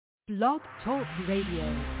Blog Talk Radio.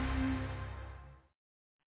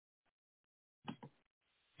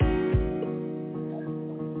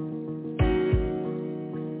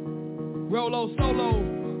 Rolo solo.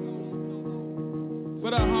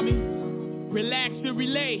 What up, homie? Relax and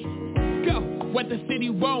relay. Go. What the city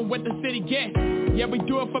want, what the city get. Yeah, we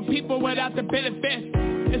do it for people without the benefits.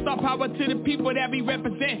 It's all power to the people that we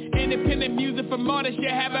represent. Independent music from artists you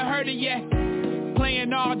haven't heard it yet.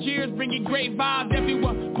 Playing all years, bringing great vibes.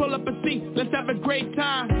 Everyone pull up a seat, let's have a great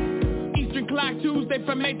time. Eastern Clock Tuesday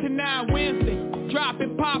from 8 to 9. Wednesday, drop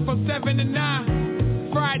it pop from 7 to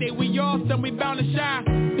 9. Friday, we awesome, we bound to shine.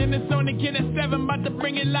 Then it's on again at 7, about to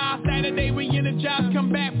bring it live. Saturday, we energize,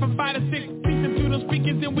 come back from 5 to 6. Listen to those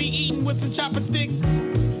speakers and we eating with some chopper sticks.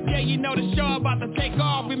 Yeah, you know the show about to take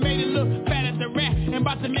off. We made it look fat as a rat and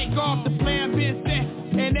about to make off. The plan being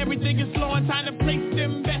set and everything is flowing. Time to place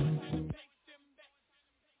them best.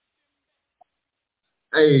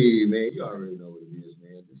 Hey, man, you already know what it is,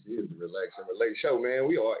 man. This is the Relax and Relate show, man.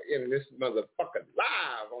 We are in this motherfucker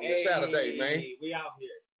live on this Saturday, man. We out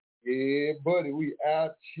here. Yeah, buddy, we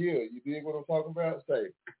out here. You dig what I'm talking about?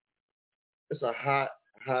 Say, it's a hot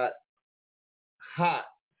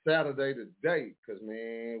Saturday today, because,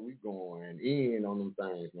 man, we going in on them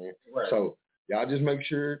things, man. Right. So, y'all just make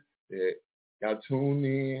sure that y'all tune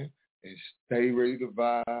in and stay ready to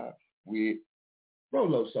vibe with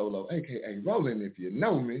Rolo Solo, a.k.a. Rollin', if you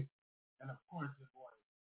know me. And, of course, your boy,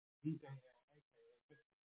 DJ,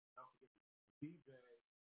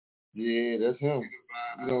 Yeah, that's him.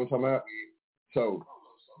 You know what I'm talking about?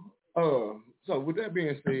 So with that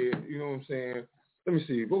being said, you know what I'm saying? Let me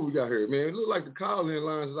see, what we got here, man? It look like the call-in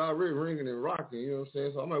lines is already ringing and rocking, you know what I'm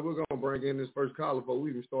saying? So I'm like, we're going to bring in this first caller before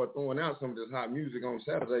we even start throwing out some of this hot music on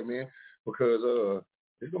Saturday, man, because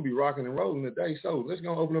it's going to be rocking and rolling today. So let's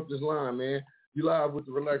go open up this line, man. You live with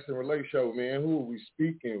the Relax and Relate show, man. Who are we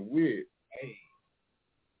speaking with? Hey.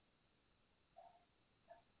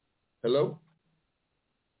 Hello?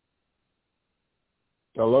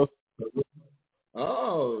 Hello?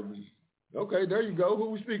 Oh, okay, there you go.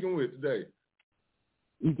 Who we speaking with today?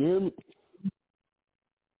 You can hear me?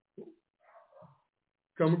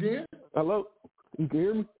 Come again? Hello? You can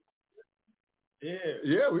hear me?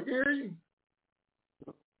 Yeah, we can hear you.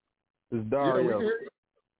 It's Dario. Yeah, we can hear you.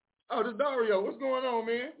 Oh, this Dario. What's going on,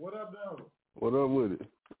 man? What up, Dario? What up with it?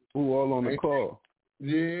 Who all on the call?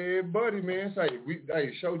 Yeah, buddy, man.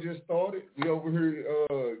 Hey, show just started. We over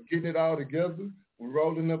here getting it all together. We're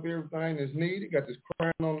rolling up everything that's needed. Got this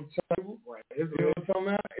crown on the table. Right. You know what I'm talking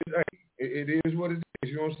about? It is what it is.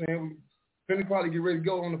 You know what I'm saying? We finna probably get ready to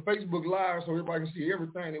go on the Facebook Live so everybody can see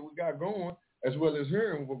everything that we got going, as well as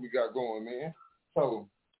hearing what we got going, man. So,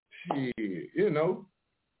 shit, you know,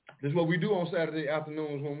 this is what we do on Saturday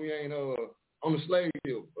afternoons when we ain't on the slave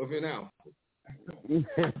event out.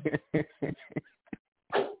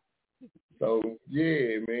 So,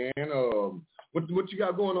 yeah, man. What you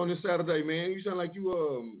got going on this Saturday, man? You sound like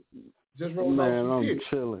you just rolled off some Man, shit. I'm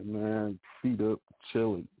chilling, man. Feet up,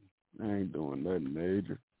 chilling. I ain't doing nothing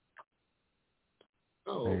major.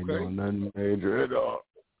 Oh, I ain't okay. doing nothing major at all.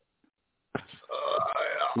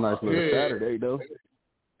 Nice little Saturday, though.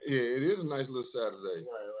 Yeah, it is a nice little Saturday.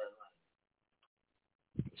 Right.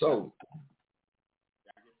 So,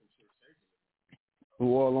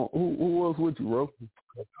 who else with you, bro?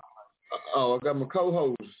 I got my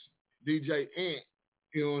co-host, DJ Ant.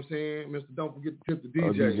 You know what I'm saying? Mr. Don't Forget to Tip the DJ.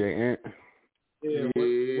 Oh, DJ Ant. Yeah,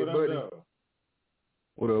 what buddy. up,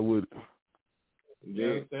 What up with it? You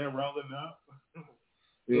understand? Rolling up.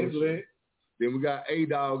 It's lit. Then we got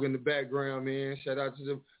A-Dog in the background, man. Shout out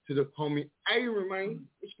to the homie A-Ray, man.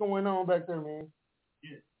 What's going on back there, man?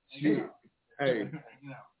 Yeah. Shit. Hey,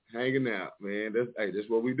 hanging out, man. That's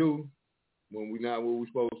what we do when we not where we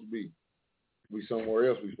supposed to be. We somewhere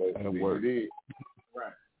else we supposed to be. Work. We did.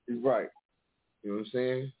 Right. He's right. You know what I'm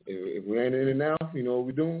saying? If we ain't in and out, you know what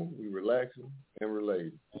we doing? We relaxing and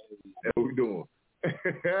relating. That's what we doing. You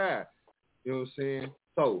know what I'm saying?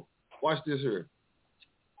 So, watch this here.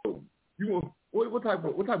 So, you want what type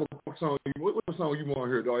of song what song you want to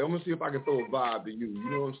hear, dog? I'm gonna see if I can throw a vibe to you. You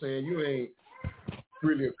know what I'm saying? You ain't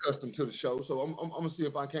really accustomed to the show, so I'm gonna see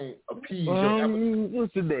if I can't appease your appetite.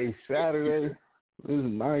 What's today? Saturday. It's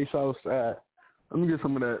nice outside. Let me get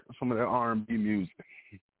some of that R&B music.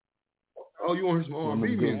 Oh, you want to hear some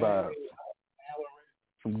R&B music? Vibes.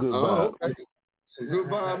 Some good vibes. Okay. Some good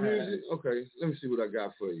vibe music? Okay, let me see what I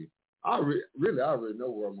got for you. I already know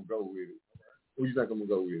where I'm going to go with it. What do you think I'm going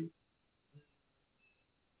to go with it?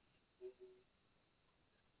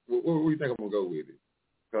 What do you think I'm going to go with it?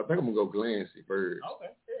 I think I'm going to go Glancy first.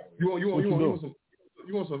 Okay. You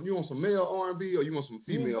want some male R&B or you want some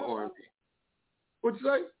female R&B? What you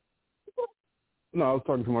say? No, I was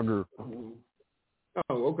talking to my girl.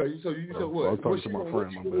 Oh, okay. So you said what? I was talking to my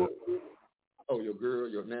friend, my bad. Oh, your girl,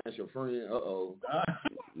 your friend. Uh-oh.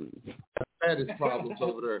 Status problems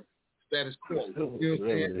over there. Status quo. You know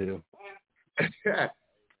what I'm saying?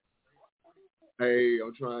 Hey,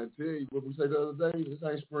 I'm trying to tell you what we said the other day. This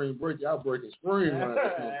ain't spring break. Y'all breaking spring right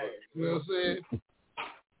now. You know what I'm saying?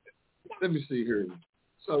 Let me see here.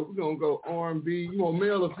 So we're going to go R&B. You want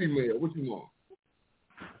male or female? What you want?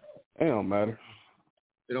 It don't matter.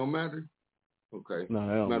 It don't matter? Okay. No,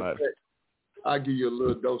 it don't matter. Fact, I'll give you a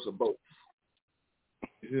little dose of both.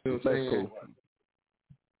 You know what I'm saying? Cool.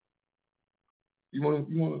 You want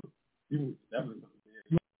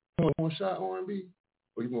one shot R&B?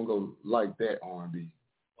 Or you want to go like that R&B?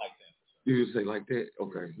 Like that. You just say like that?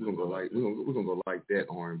 Okay. We're gonna go like that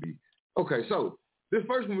R&B. Okay, so this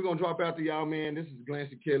first one we're gonna drop out to y'all, man. This is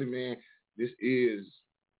Glancy Kelly, man. This is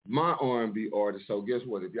my R&B artist. So guess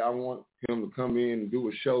what? If y'all want him to come in and do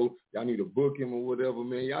a show, y'all need to book him or whatever,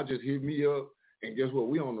 man. Y'all just hit me up. And guess what?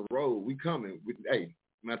 We on the road. We coming. Hey,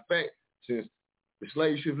 matter of fact, since the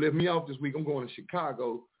slave ship left me off this week, I'm going to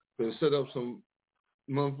Chicago to set up some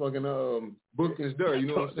motherfucking bookings there. You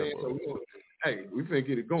know what I'm saying? So we finna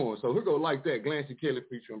get it going. So we'll go like that. Glancy Kelly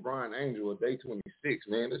featuring Brian Angel, day 26,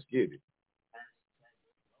 man. Let's get it.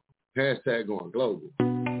 Hashtag going global.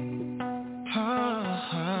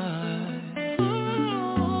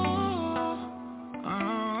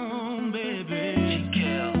 Baby,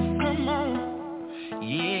 come on.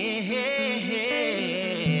 Yeah.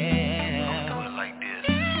 Like this.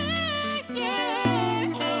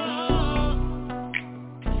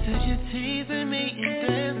 Said you're teasing me and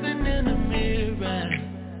dancing in the mirror.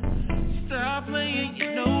 Stop playing, you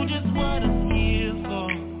know just what I'm here for.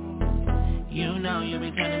 You know you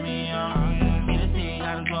be turning me on. You just see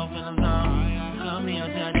how the flow feelings on. Call me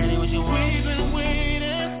and tell daddy what you want. We've been waiting.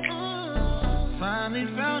 Finally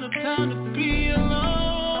found a time to be alone.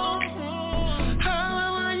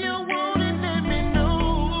 However you want it, let me know.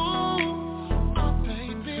 Oh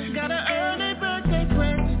baby, got an early birthday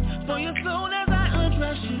present for you soon as I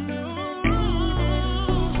undress you.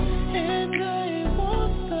 And I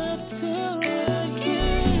won't stop till I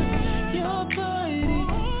get your body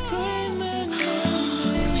screaming at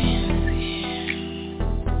me.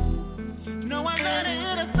 No, I let it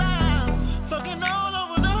in a sound, fucking all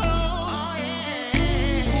over the hole.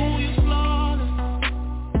 Ooh, you flawless,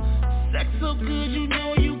 sex so good, you know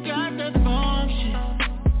you got that function.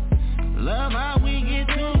 Love how we get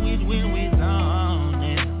to it when we're on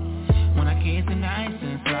it. When I kiss it nice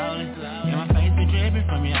and slowly, and my face be dripping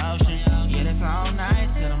from your ocean. Yeah, that's all night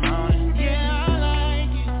till the morning. Yeah, I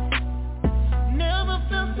like it. Never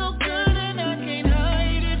felt so good and I can't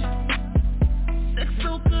hide it. Sex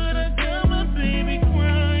so good, I got my baby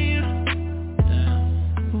crying.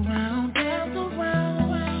 Round after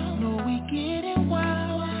round, know we getting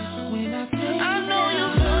wild. When I say I know you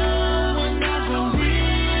love when I go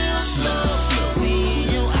real slow. See in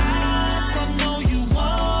your eyes, I know you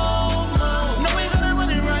want more. No, we gonna run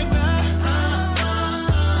it right back.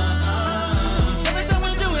 Every time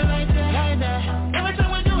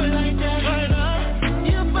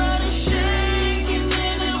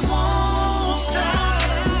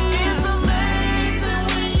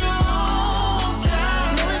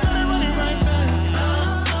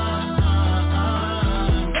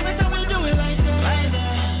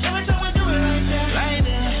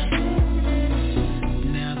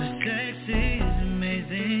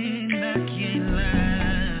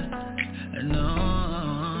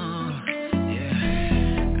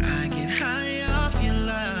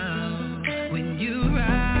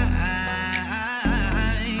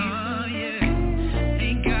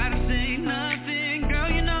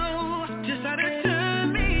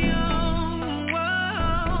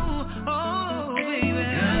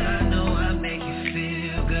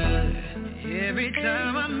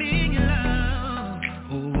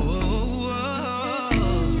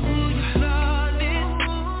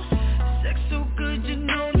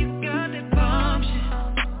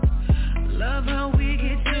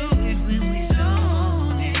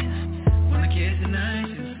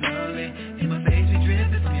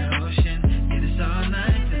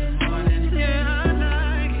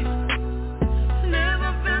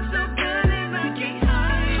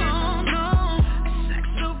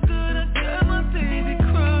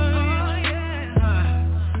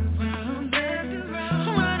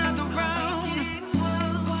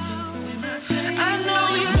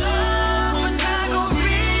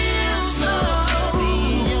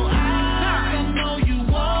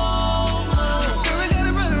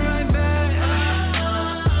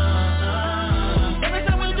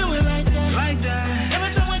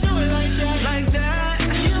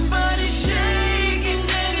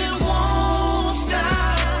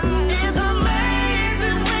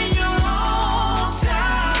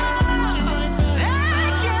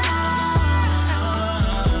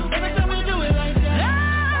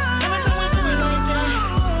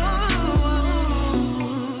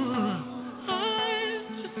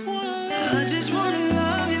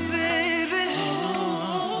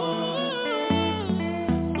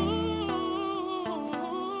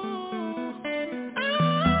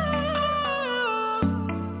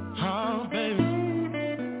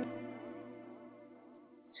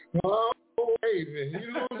baby.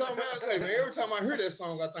 You know what I'm talking about? Hey, man, every time I hear that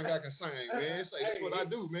song, I think I can sing, man. Say, that's what I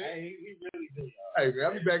do, man. Hey, he really do. Hey, man,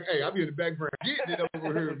 I'll be back. Hey, I'll be in the background getting it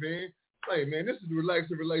over here, man. Hey, man, this is the Relax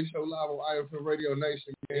and Relate Show live on iFM Radio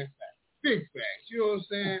Nation, man. Big facts. You know what I'm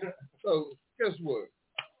saying? So, guess what?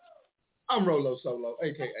 I'm Rolo Solo,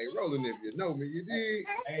 a.k.a. Rollin' if you know me, you dig?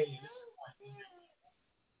 Hey,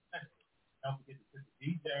 don't forget to put the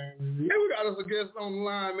DJ. Yeah, we got us a guest on the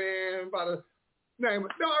line, man. By the name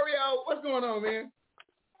of Dario. What's going on, man?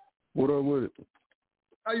 What up with it?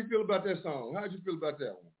 How you feel about that song? How'd you feel about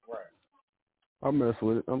that one? Right. I mess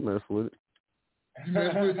with it. You mess with it? You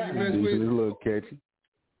mess with It's a it? little catchy.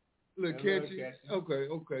 Little catchy?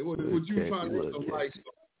 Okay. What you trying to do?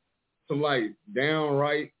 Some like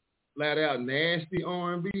downright, flat out nasty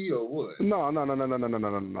R&B or what? No.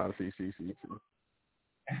 See.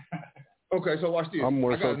 Okay, so watch this. I'm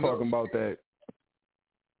more so talking about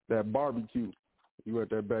that barbecue. You at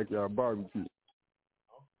that backyard barbecue.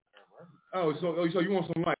 Oh, so you want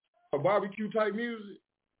some like a barbecue type music?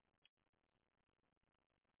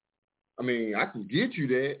 I mean, I can get you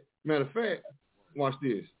that. Matter of fact, watch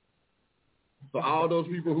this. So all those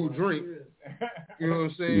people who drink, you know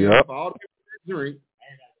what I'm saying? Yep. For all the people that drink,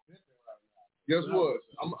 guess what?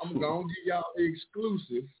 I'm going to give y'all the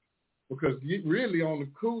exclusive because really on the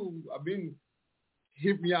cool, I've been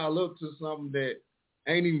hipping y'all up to something that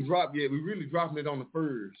ain't even dropped yet. We really dropping it on the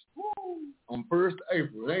 1st. On 1st of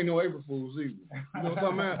April. It ain't no April Fool's either. You know what I'm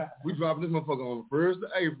talking about? We dropping this motherfucker on the 1st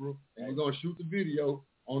of April, and we're going to shoot the video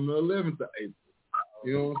on the 11th of April.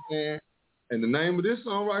 You know what I'm saying? And the name of this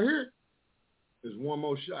song right here is One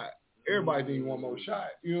More Shot. Everybody needs one more shot.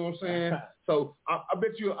 You know what I'm saying? So I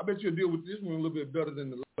bet you'll deal with this one a little bit better than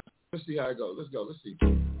the last. Let's see how it goes. Let's go. Let's see.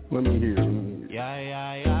 Let me hear.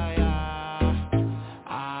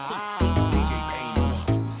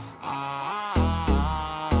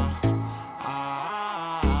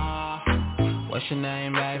 What's your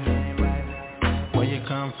name, baby? Where you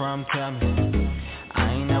come from, tell me.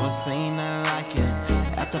 I ain't never seen nothing like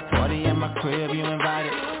it. At the party in my crib, you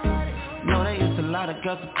invited. Know there is a lot of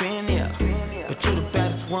girls up in here, but you the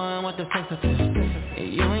baddest one with the sensitive.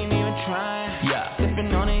 And you ain't even trying. Yeah.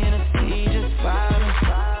 Sipping on it in the sea, just vibing.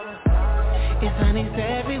 It's honeys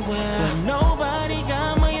everywhere, but nobody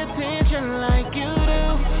got my attention like you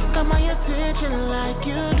do. Got my attention like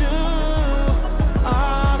you do.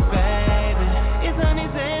 Oh baby, it's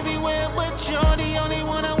honeys everywhere, but you're the only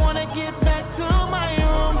one I wanna get back to my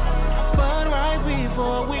room. But right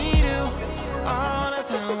before we do, all the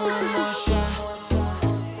time one more shot.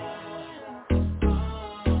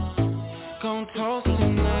 Gon' toast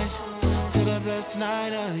tonight to the best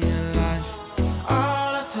night of your life.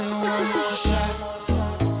 All the time one more shot.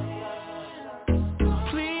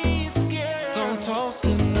 Please, girl, gon' toast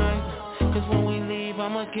tonight, 'cause when we leave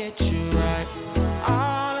I'ma get you right.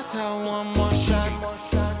 All the time one more shot.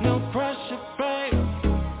 No pressure, babe.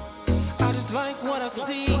 I just like what I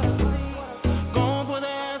see. Gon' put the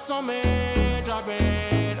ass on me, drop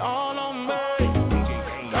it all on me.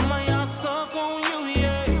 Got my eyes stuck on you,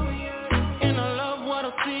 yeah. And I love what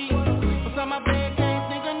I see. Beside my bed, can't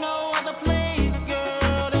think of no other place,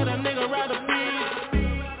 girl, that a nigga rather be.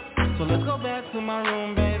 So let's go back to my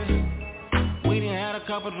room, baby. We done had a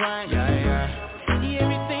couple drinks, yeah.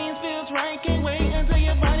 Everything feels right, can't wait until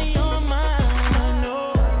your body on mine. I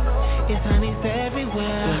know it's honeys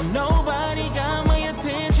everywhere, but nobody got my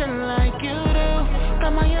attention like you do.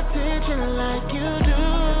 Got my attention like you do.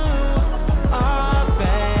 Oh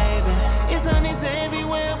baby, it's honeys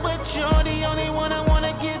everywhere, but you're the only one I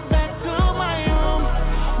wanna get back to my room.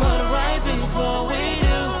 But right before we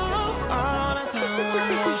do, all the time one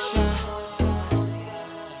more shot.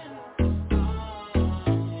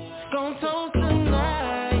 Gon' toast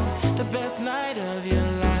tonight, the best night of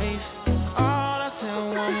your life. All the time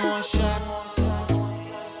one more shot.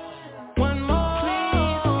 One more,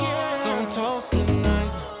 please, girl. Gon' toast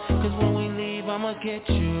tonight, 'cause when we leave I'ma get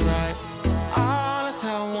you right. All the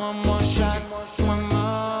time one more shot. One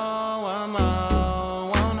more,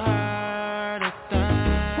 won't hurt a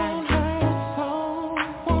thing. Won't hurt a soul,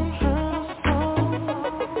 won't hurt a soul.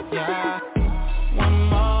 Yeah. One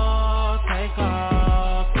more, take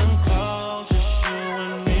off them clothes, just you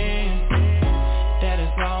and me. That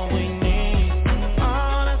is all we need.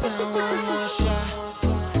 All the time one more shot.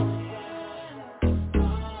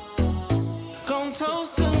 Gon'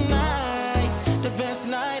 toast tonight, the best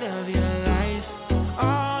night of your life.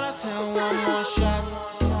 All the time one more shot.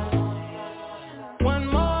 One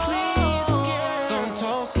more, please, girl. Gon'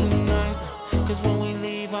 toast tonight, 'cause when we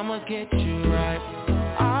leave I'ma get you right.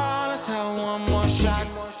 All the time one more shot.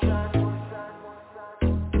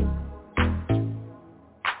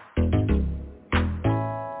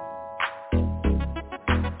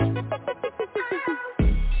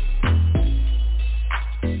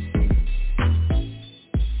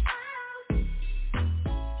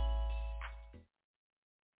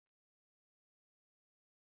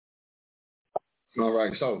 All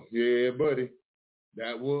right, so yeah, buddy,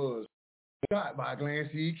 that was shot by Glenn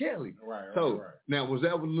C. Kelly. Right. Now was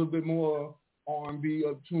that a little bit more R&B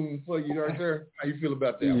up tune for you right there? How you feel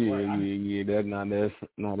about that? Yeah.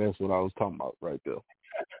 That's what I was talking about right there.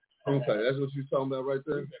 Okay, that's what you talking about right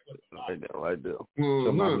there. Right there.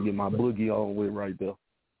 Something I can get my boogie on with right there.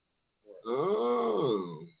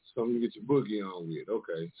 Oh, something to get your boogie on with.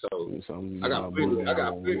 Okay, so I got plenty of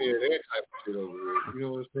that type of shit over here. You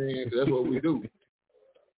know what I'm saying? That's what we do.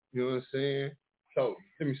 You know what I'm saying? So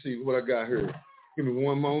let me see what I got here. Give me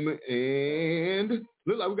one moment, and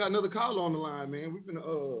look like we got another caller on the line, man. We're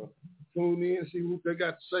gonna tune in and see what they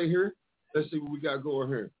got to say here. Let's see what we got going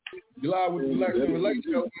here. You live with the Relax and Relate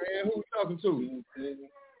show, man. Who we talking to?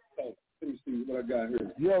 So, let me see what I got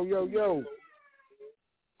here. Yo.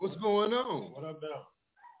 What's going on? What up, now?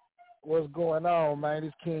 What's going on, man?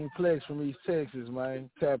 It's King Plex from East Texas, man.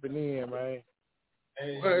 Tapping in, man.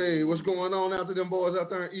 Hey, what's going on out to them boys out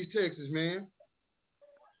there in East Texas, man?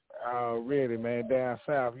 Already, man. Down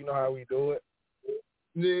south. You know how we do it.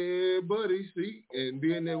 Yeah, buddy. See, and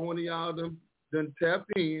being that one of y'all done tapped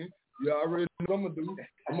in, you already know what I'm going to do.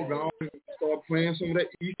 I'm going to go on and start playing some of that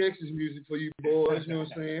East Texas music for you boys, you know what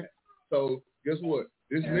I'm saying? So, guess what?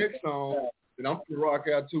 This next song that I'm going to rock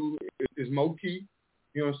out to is Mo Key,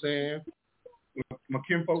 you know what I'm saying? My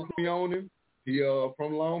kinfolk be on him. He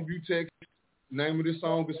from Longview, Texas. The name of this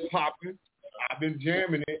song is Poppin'. I've been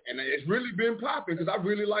jamming it, and it's really been popping because I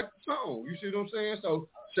really like the song. You see what I'm saying? So,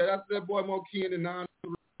 shout out to that boy Mo Key and the 9. You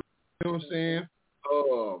know what I'm saying?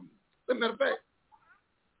 As a matter of fact,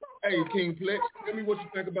 hey, King Plex, tell me what you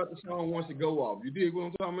think about the song once it go off. You dig what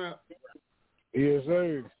I'm talking about? Yes,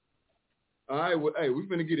 sir. All right, well, hey, we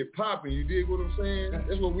finna get it popping. You dig what I'm saying?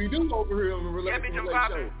 That's what we do over here on the Relax and Relate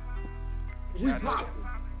show. We popping.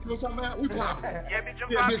 You know what I'm talking about? We popping. Yeah, bitch, I'm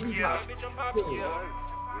popping. Yeah, bitch, I'm popping.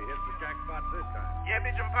 We hit the jackpot this time. Yeah,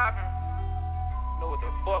 bitch, I'm popping. Know what the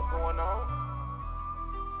fuck going on?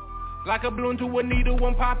 Like a balloon to a needle,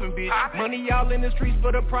 I'm poppin', bitch. Money all in the streets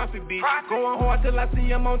for the profit, bitch. Going hard till I see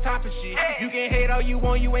I'm on top of shit. You can hate all you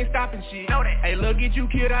want, you ain't stopping shit. Hey, look, get you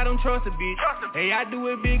killed, I don't trust a bitch. Hey, I do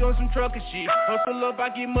it big on some trucker shit. Hustle up, I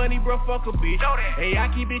get money, bro, fuck a bitch. Hey, I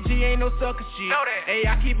keep it G, ain't no sucker shit. Hey,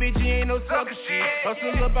 I keep it G, ain't no sucker shit.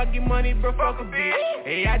 Hustle up, I get money, bro, fuck a bitch.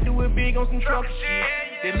 Hey, I do it big on some trucker shit.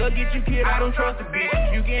 Then look, get you killed, I don't trust a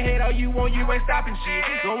bitch. You can hate all you want, you ain't stopping shit.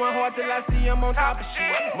 Going hard till I see I'm on top of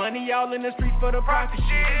shit. Money all in the streets for the profit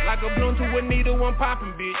shit. Like a balloon to a needle, I'm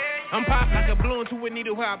popping, bitch. I'm popping like a balloon to a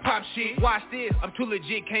needle where I pop shit. Watch this, I'm too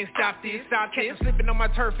legit, can't stop this. Stop catching slipping on my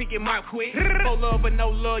turf, he get mopped quick. No love but no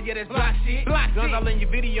love, yeah, that's block shit. Guns all in your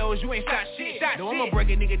videos, you ain't shot shit. No, I'ma break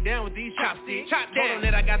a nigga down with these chopsticks. Told him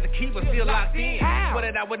that I got the key, but still locked in. Swear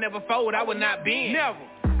that I would never fold, I would not bend. Never.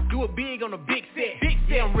 Do it big on a big set.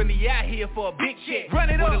 Yeah, I'm really out here for a big check. Run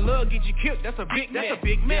it up. The love get you killed, that's a big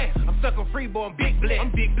mess. I'm stuck on free boy, I'm big blessed.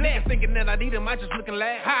 I'm big blessed. Thinking that I need him, I just looking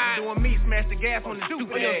last. I'm doing me, smash the gas on the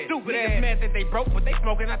stupid ass. Niggas mad that they broke, but they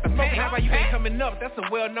smoking out the fat. How about you ain't coming up? That's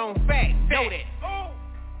a well-known fact. Know that.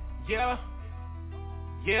 Yeah.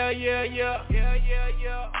 Yeah. Yeah.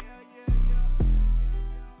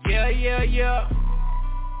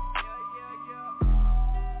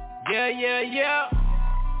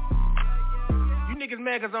 Niggas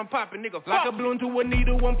mad cause I'm poppin', nigga. Like a balloon to a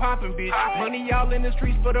needle, I'm poppin', bitch. Money all in the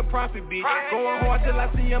streets for the profit, bitch. Going hard till I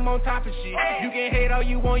see I'm on top of shit. You can hate all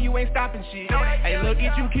you want, you ain't stopping shit. Hey, look,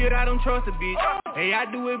 get you killed, I don't trust a bitch. Hey, I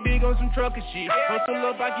do it big on some trucker shit. Hustle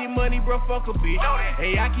up, I get money, bro, fuck a bitch.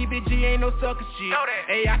 Hey, I keep it G, ain't no sucker shit.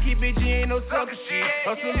 Hey, I keep it G, ain't no sucker shit.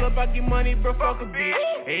 Hustle up, I get money, bro, fuck a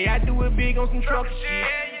bitch. Hey, I do it big on some trucker shit.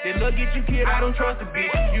 Then look, get you killed, I don't trust a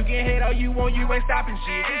bitch. You can hate all you want, you ain't stopping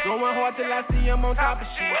shit. Going hard till I see I'm on top of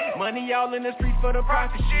shit. Money all in the streets for the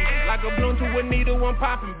profit shit. Like a balloon to a needle, I'm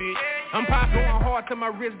popping, bitch. I'm popping, going hard till my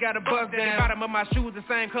wrist got a buzz down. The bottom of my shoes the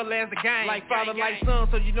same color as the game. Like father, like son,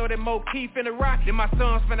 so you know that Mo Key finna rock. Then my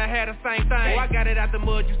sons finna have the same thing. Oh, I got it out the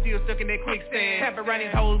mud, you still stuck in that quicksand. Tap around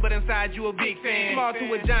these hoes, but inside you a big fan. Small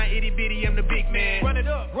to a giant, itty bitty, I'm the big man. Run it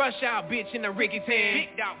up, rush out, bitch, in the Ricky Tan.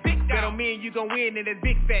 Big dog, big dog. Bet on me and you gon' win in that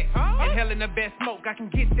big fact. And hell in the best smoke, I can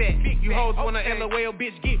get that. You hoes wanna LOL,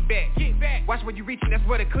 bitch, get back. Watch where you reaching, that's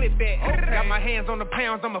where the clip at. Got my hands on the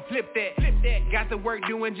pounds, I'ma flip that. Got to work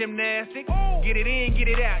doing gymnastics. Get it in, get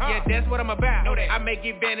it out. Yeah, that's what I'm about. I make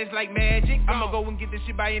it vanish like magic. I'ma go and get this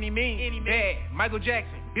shit by any means. Bad, Michael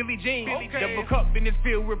Jackson. Billie Jean. Double cup in this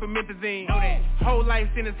field with promethazine. Whole life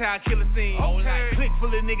sentence how I kill a scene. Click full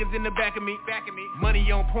of niggas in the back of me. Money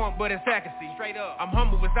on point, but it's accuracy. Straight up. I'm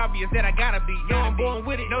humble, it's obvious that I gotta be. Yo, I'm born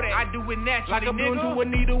with it. Know that I do it naturally. Like a balloon to a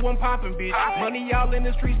needle, I'm popping, bitch. Money all in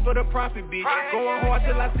the streets for the profit, bitch. Going hard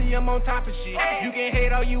till I see I'm on top of shit. You can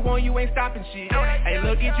hate all you want, you ain't stopping shit. Hey,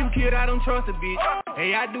 look at you kid, I don't trust a bitch.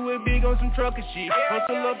 Hey, I do it big on some trucker shit.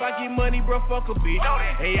 Hustle up, I get money, bro, fuck a bitch.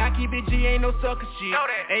 Hey, I keep it G, ain't no sucker shit.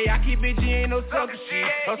 Hey, I keep it G, ain't no sucker shit.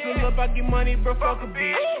 Hustle up, I get money, bro, fuck a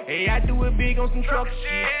bitch. Hey, I do it big on some trucker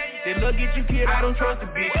shit. Then look at you kid, I don't trust a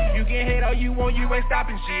bitch. You can hate all you want, you ain't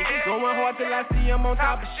stopping shit. Going hard till I see I'm on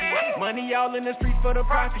top of shit. Money all in the streets for the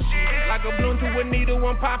profit shit. Like a balloon to a needle,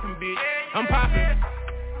 I'm popping, bitch. I'm popping.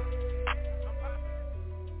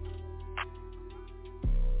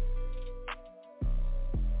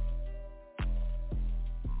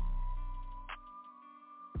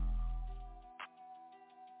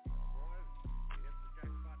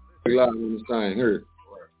 Live on this thing, heard.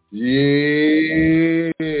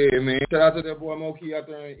 Yeah, man. Shout out to that boy Moki out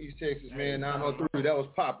there in East Texas, man. 903, that was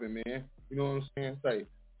popping, man. You know what I'm saying? Say.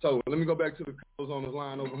 So let me go back to the calls on the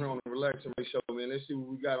line over here on the Relaxing Ray show, man. Let's see what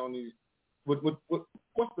we got on these. What's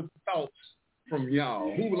the thoughts from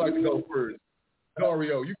y'all? Who would like to go first?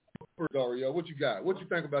 Dario, you go first, Dario. What you got? What you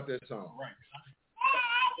think about that song? Right.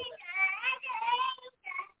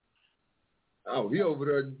 Oh, he over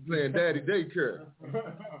there playing Daddy Daycare.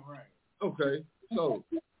 Right. Okay. So,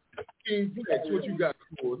 King Flex, what you got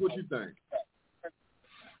for us? What you think?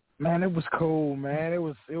 Man, it was cool, man. It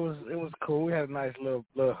was cool. It had a nice little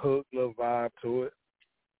hook, little vibe to it.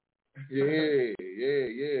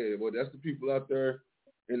 Yeah. Well, that's the people out there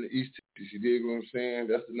in the East Texas. You dig what I'm saying?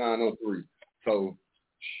 That's the 903. So,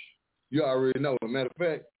 you already know. As a matter of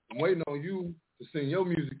fact, I'm waiting on you to send your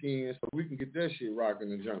music in so we can get that shit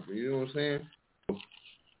rocking and jumping. You know what I'm saying?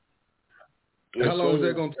 Yes, how long is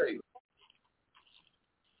that gonna take?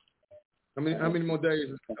 How many more days?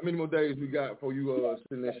 How many more days we got before you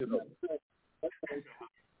send that shit up?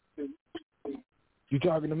 You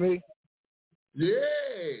talking to me?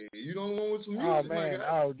 Yeah, you don't want with some music. Oh man,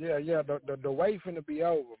 yeah. The wait finna be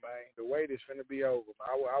over, man. The wait is finna be over.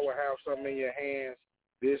 I will have something in your hands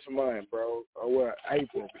this month, bro. Or what?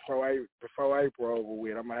 April before April over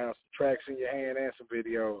with. I'm gonna have some tracks in your hand and some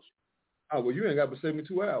videos. Oh well, you ain't got but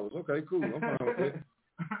 72 hours. Okay, cool. I'm fine with that.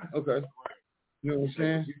 Okay. You know what I'm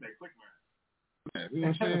saying? You know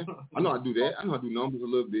what I'm saying? I know how to do that. I know how to do numbers a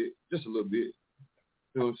little bit, just a little bit.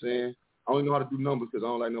 You know what I'm saying? I only know how to do numbers because I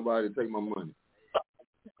don't like nobody to take my money.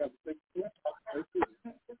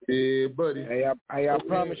 Yeah, buddy. Hey, I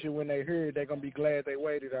promise you, when they hear it, they're gonna be glad they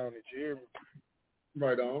waited on it. You hear me?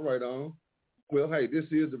 Right on. Well, hey, this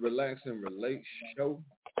is the Relax and Relate show.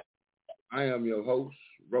 I am your host,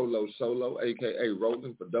 Rolo Solo, a.k.a.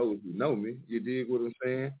 Roland, for those who know me. You dig what I'm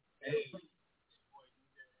saying?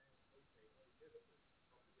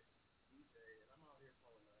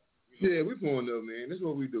 Yeah, we pulling up, man. This is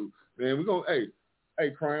what we do. Man, we gonna,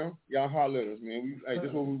 hey, Crown, y'all holler at us, man. This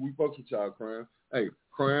is what we fucks with y'all, Crown. Hey,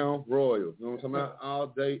 Crown Royal. You know what I'm talking about? All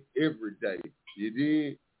day, every day. You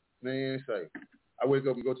dig? Man, say, I wake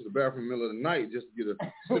up and go to the bathroom in the middle of the night just to get a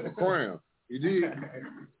sip of Crown. You dig?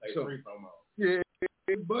 So, yeah,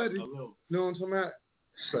 buddy. You know what I'm talking about?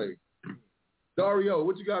 Say, Dario,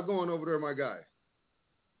 what you got going over there, my guy?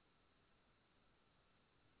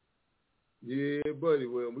 Yeah, buddy.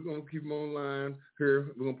 Well, we're going to keep him online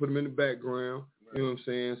here. We're going to put him in the background. You know what I'm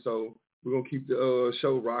saying? So we're going to keep the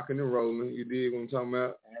show rocking and rolling. You dig what I'm talking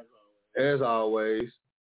about? As always.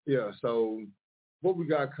 Yeah, so what we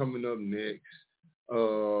got coming up next?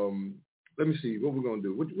 Let me see. What we're going to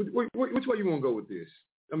do. Which way you want to go with this?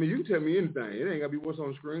 I mean, you can tell me anything. It ain't got to be what's on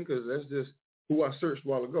the screen because that's just who I searched a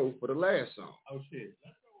while ago for the last song. Oh, shit.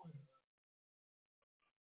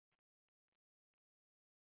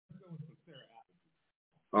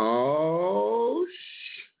 Oh,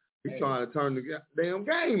 he's trying to turn the damn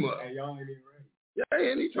game up. Hey, y'all ain't even ready. Yeah,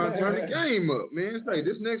 and he's trying to turn the game up, man. Say,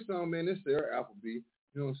 this next song, man, this Sarah Appleby. You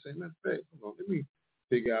know what I'm saying? Matter of fact, hold on, let me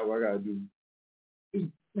figure out what I got to do.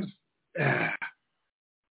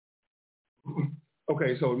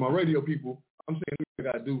 Okay, so my radio people, I'm saying what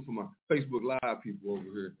I got to do for my Facebook Live people over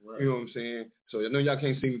here. Right. You know what I'm saying? So I know y'all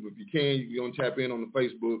can't see me, but if you can, you can tap in on the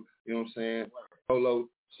Facebook. You know what I'm saying? Rolo,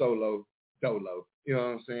 Solo, Dolo. You know what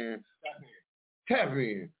I'm saying? Tap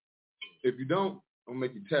in. If you don't, I'm going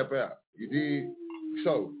to make you tap out. You dig?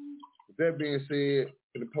 So, with that being said,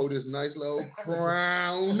 I'm going to pull this nice little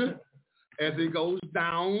crown as it goes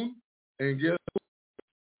down. And guess what?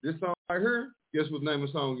 This song right here, guess what the name of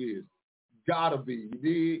the song is? Gotta Be. You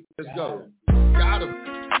dig? Let's go. Gotta Be.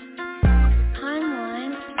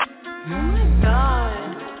 Timeline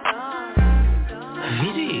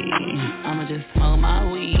I'ma just smoke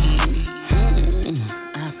my weed.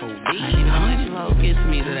 Apple weed. How much smoke gets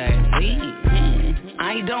me today? Weed.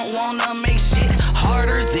 I don't wanna make shit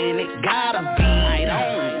harder than it gotta be. I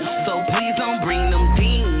don't. So please don't bring them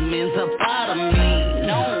demons up out of me.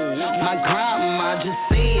 No. My grandma just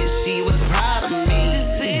said she was proud of me.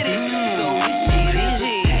 So this shit is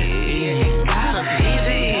it. It gotta be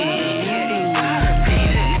it.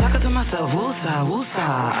 Talking to myself, woosah,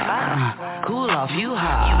 woosah. Cool off, you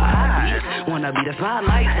high. Wanna be the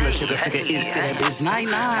spotlight, full of sugar, figure it's that bitch night.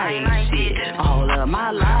 Shit, all of my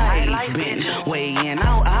life been weighing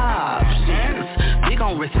out options. Big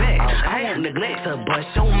on respect, I won't neglect to bust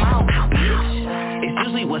your mouth, bitch. It's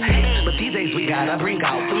usually what's hate, but these days we gotta bring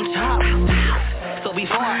out them chops. So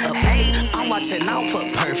before I update, I'm watching out for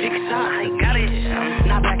perfect shots. I got it,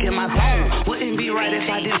 not back in my zone. Wouldn't be right if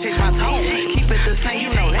I didn't change my tone. Keep it the same,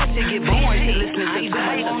 you know that shit get boring. Shit listening to too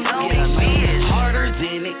much of something harder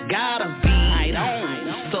than it gotta be. I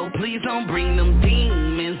don't. So please don't bring them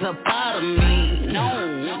demons up out of me.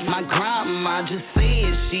 No, my grandma just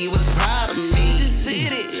said she was proud of me.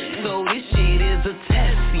 So this shit is a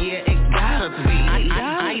test, yeah, it gotta be.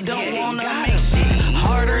 I don't wanna make shit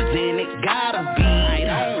harder than it gotta be. I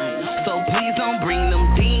don't. So please don't bring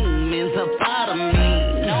them demons up out of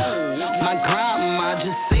me. No, my grandma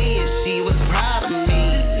just said she was proud of me.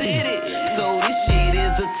 So this shit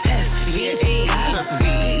is a test, yeah, it gotta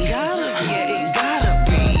be. Yeah, it gotta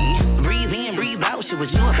be. Breathe in, breathe out, shit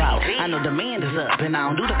what you about. I know demand is up and I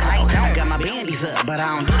don't do the clout. I got my bandies up, but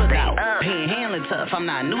I don't do the doubt. Panhandling tough, I'm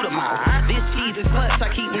not new to mouth. This cheese is butts, I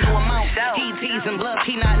keep new amount. He teasing bluff,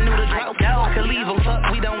 he not new to drought. I could leave him, fuck,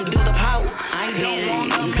 we don't do the pout. I don't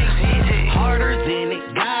wanna make shit harder than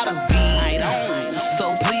it gotta be. I don't.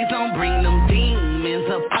 So please don't bring them demons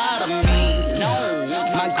up out of me. No,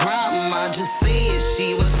 my grandma just said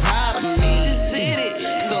she was proud of me.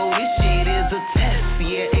 So this shit is a test,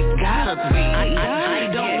 yeah, it gotta be. I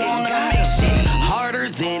don't wanna make shit harder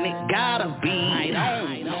than it gotta be. I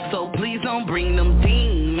don't. So please don't bring them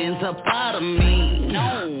demons up out of me.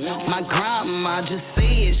 No, my grandma just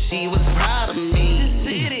said she was proud of me.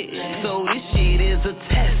 So this shit is a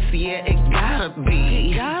test, yeah, it gotta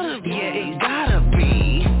be. Yeah, it gotta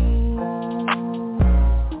be.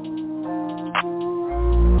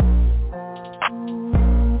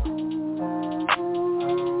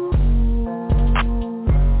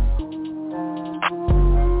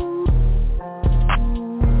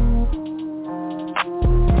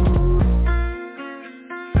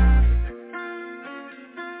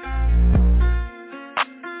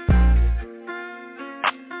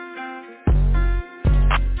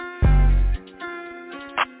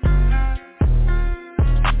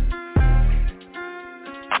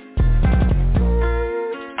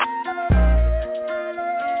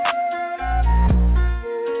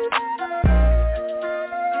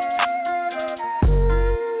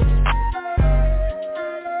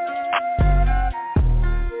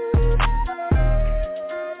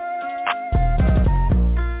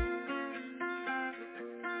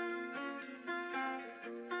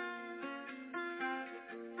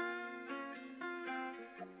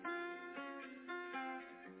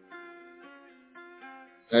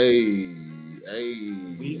 Hey,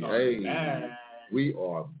 back. We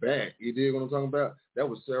are back. You dig what I'm talking about? That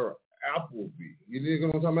was Sarah Appleby. You dig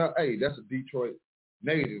what I'm talking about? Hey, that's a Detroit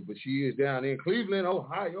native, but she is down in Cleveland,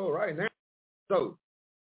 Ohio right now. So,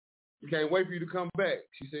 we can't wait for you to come back.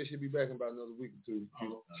 She said she'll be back in about another week or two.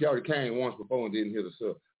 She already came once before and didn't hit us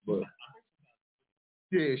up. But,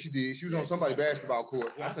 yeah, she did. She was on somebody's basketball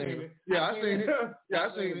court. I seen it. Yeah, I seen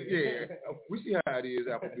it. Yeah. We see how it is,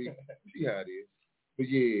 Appleby. We see how it is. But,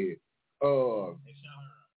 yeah.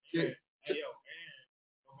 Yeah.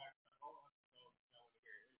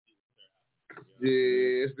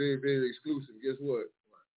 Yeah, it's very, very exclusive. Guess what?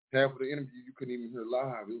 Half of the interview you couldn't even hear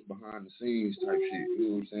live. It was behind the scenes type shit. You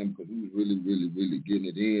know what I'm saying? Because we was really, really, really getting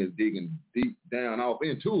it in, digging deep down off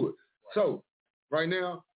into it. So right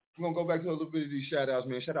now, we're gonna go back to a little bit of these shout outs,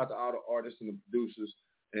 man. Shout out to all the artists and the producers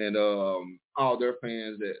and all their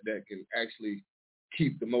fans that can actually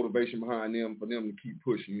keep the motivation behind them for them to keep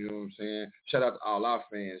pushing, you know what I'm saying? Shout out to all our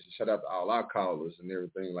fans, shout out to all our callers and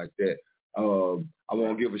everything like that. I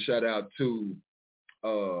want to give a shout out to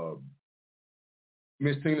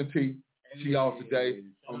Miss Tina T. She off today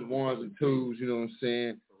on the ones and twos, you know what I'm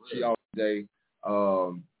saying? She off today.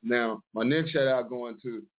 Now, my next shout out going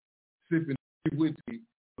to Sipping with Tea.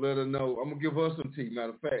 Let her know. I'm going to give her some tea,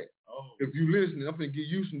 matter of fact. If you listening, I'm going to give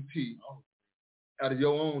you some tea out of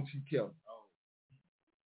your own tea kettle.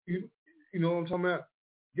 You know what I'm talking about?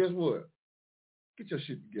 Guess what? Get your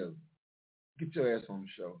shit together. Get your ass on the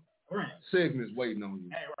show. Right. Segment's waiting on you.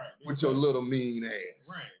 Hey, right. With your little mean ass.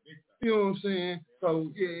 Right. You know what I'm saying?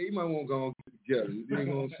 So, yeah, you might want to go and get together. You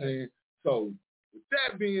know what I'm saying? So, with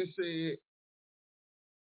that being said,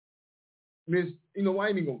 Miss, you know, I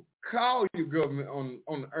ain't even going to call your government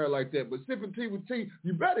on the air like that, but sipping tea with tea,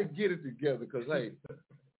 you better get it together because, hey,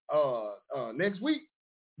 next week,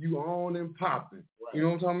 you on and popping. Right. You know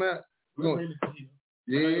what I'm talking about?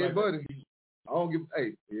 Yeah, buddy. I don't give.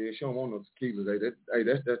 Hey, yeah, she don't want no tequila.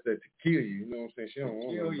 That's that tequila. You know what I'm saying? She don't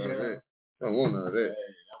want none of that. She don't want none of that.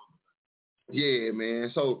 Yeah,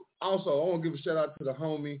 man. So also, I want to give a shout out to the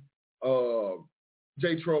homie,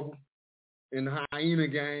 J Trouble, in the Hyena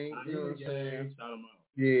gang. You know what I'm saying?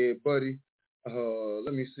 Yeah, buddy.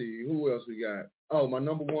 Let me see. Who else we got? Oh, my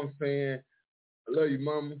number one fan. I love you,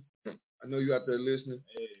 mama. I know you out there listening.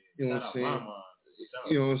 Hey, you know what I'm saying? Mama.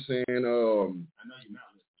 You know what I'm saying? I know you're not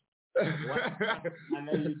listening. I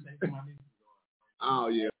know you taking my music. Oh,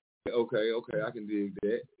 yeah. Okay. I can dig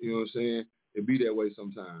that. You know what I'm saying? It be that way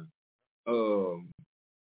sometimes.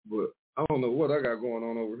 But I don't know what I got going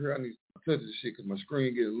on over here. I need to touch this shit because my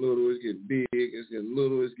screen getting little. It's getting big. It's getting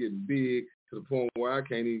little. It's getting big to the point where I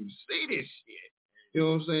can't even see this shit. You know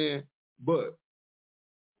what I'm saying? But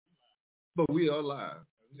we are live.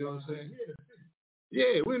 You know what I'm saying?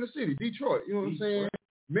 Yeah, we're in the city, Detroit. You know what I'm saying?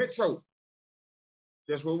 Metro.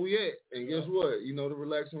 That's where we at. And guess what? You know, the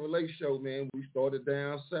Relax and Relate show, man, we started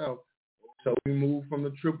down south. So we moved from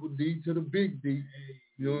the Triple D to the Big D.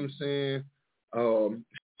 You know what I'm saying?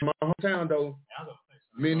 My hometown, though,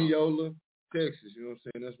 Mineola, Texas. You know what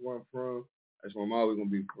I'm saying? That's where I'm from. That's where I'm always going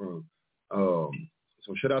to be from. So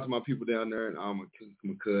shout out to my people down there and all my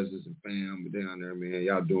cousins and family down there, man.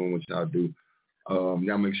 Y'all doing what y'all do.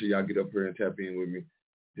 Y'all make sure y'all get up here and tap in with me.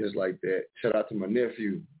 Just like that. Shout out to my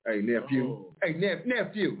nephew. Hey, nephew. Oh. Hey,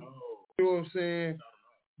 nephew. Oh. You know what I'm saying?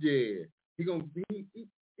 Yeah. He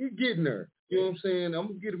getting there. You know what I'm saying? I'm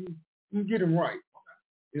gonna get him right.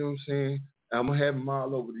 You know what I'm saying? I'm gonna have him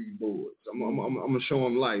all over these boards. I'm gonna show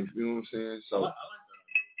him life. You know what I'm saying? So,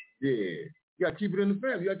 yeah. You gotta keep it in the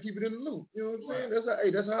family. You gotta keep it in the loop. You know what I'm saying?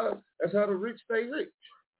 That's how the rich stay rich.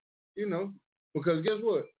 You know? Because guess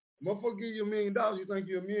what? Motherfucker give you $1 million, you think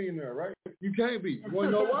you're a millionaire, right? You can't be. You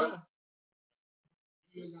wanna know why?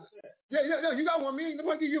 Yeah. You got $1 million. They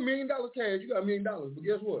might give you $1 million cash. You got $1 million. But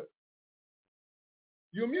guess what?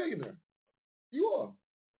 You're a millionaire. You are.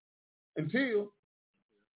 Until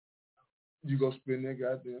you go spend that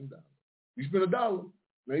goddamn dollar. You spend $1,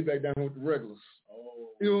 now you back down here with the regulars. Oh,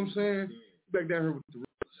 you know what I'm saying? Yeah. Back down here with the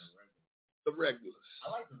regulars. The regulars.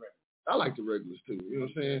 I like the regulars. I like the regulars too. You know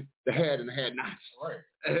what I'm saying? The had and the had nots. Right.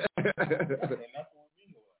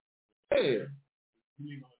 Yeah.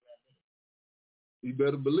 You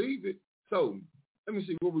better believe it. So let me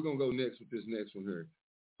see where we're gonna go next with this next one here.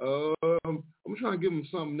 I'm trying to give them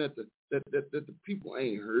something that the people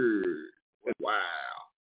ain't heard in a while.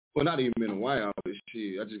 Well, not even in a while. This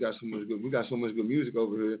shit. I just got so much good. We got so much good music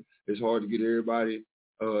over here. It's hard to get everybody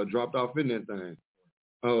dropped off in that thing.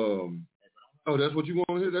 Oh, that's what you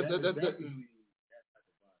want to hear? That.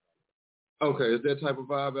 Okay, it's that type of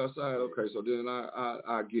vibe outside. Okay, so then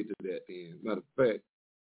I get to that then. Matter of fact.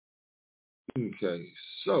 Okay,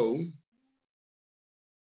 so.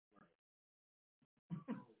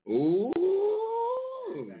 Ooh.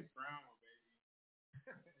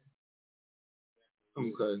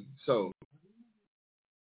 Okay, so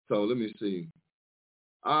let me see.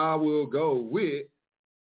 I will go with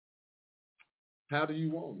How Do You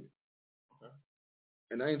Want It? Okay.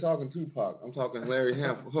 And I ain't talking Tupac. I'm talking Larry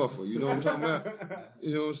Huffer. You know what I'm talking about?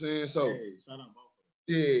 You know what I'm saying? So,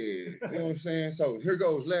 yeah, you know what I'm saying? So here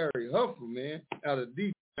goes Larry Huffer, man, out of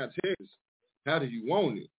Detroit, Texas. How Do You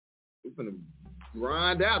Want It? We're gonna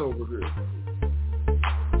grind out over here.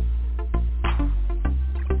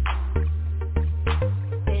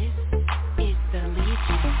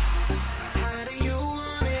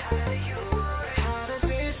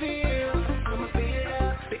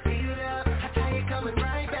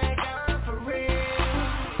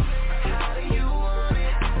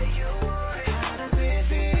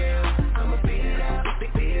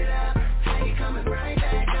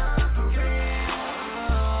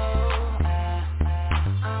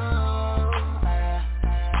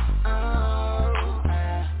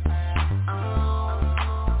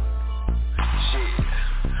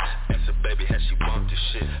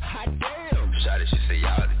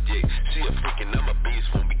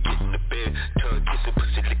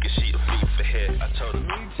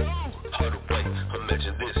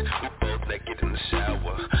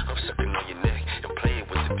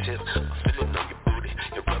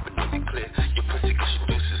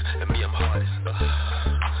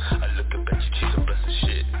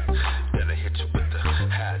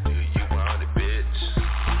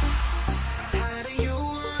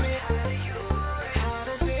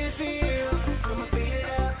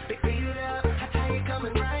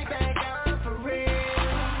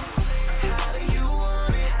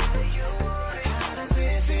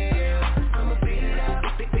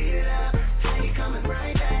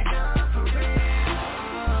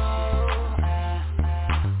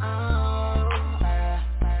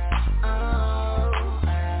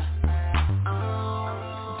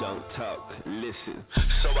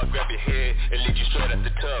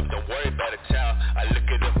 watch out. I look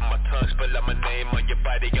it up on my tongue, spell out my name on your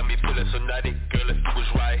body, got me feeling so nutty. Girl, if you was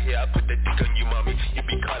right here, I put that dick on you, mommy. You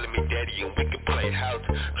be calling me daddy and we can play house.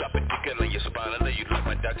 Drop a dick on your spine, I know you like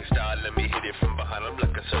my doggy style. Let me hit it from behind, I'm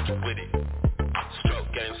like a surgeon with it.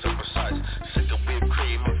 Stroke game so precise, sick of whipped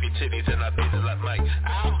cream off your titties and I beat it like Mike.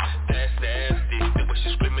 Ow, that's nasty. Then when she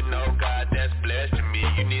screaming, oh God, that's blasphemy.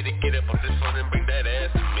 You need to get up off this phone and bring that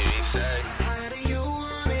ass to me. Say, how do you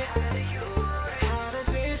want it? How does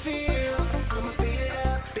it feel? I'ma beat it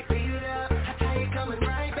up. How you coming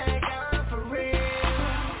right back out for real?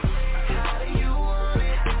 How do you want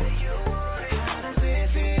it? How does it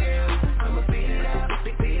feel? I'ma beat it up.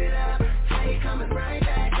 How you coming right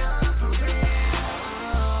back out for real?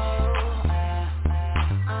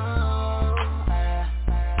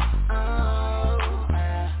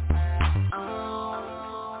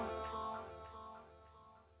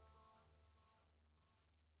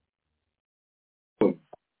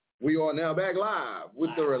 We are now back live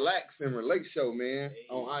with the Relax and Relate show, man,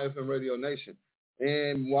 on iFM Radio Nation.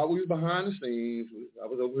 And while we were behind the scenes, I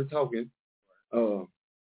was over here talking, and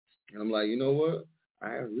I'm like, you know what? I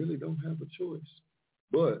really don't have a choice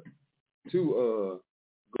but to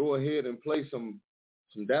go ahead and play some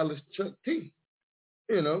Dallas Chuck T,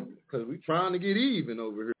 you know, because we trying to get even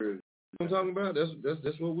over here. You know what I'm talking about?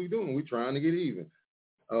 That's what we doing. We trying to get even.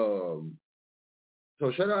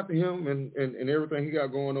 So shout out to him and everything he got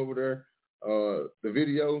going over there. The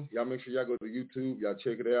video, y'all make sure y'all go to YouTube, y'all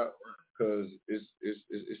check it out, because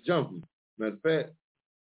it's jumping. Matter of fact,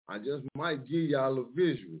 I just might give y'all a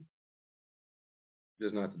visual.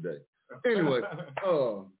 Just not today. Anyway,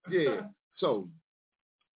 yeah. So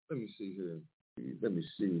let me see here. Let me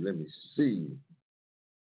see.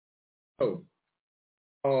 I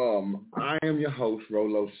am your host,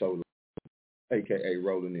 Rolo Solo, aka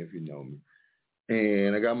Rollin' if you know me.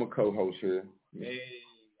 And I got my co-host here. Hey, I'm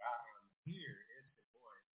here. It's your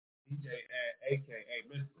boy, DJ aka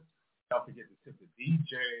Mr. Don't forget to tip the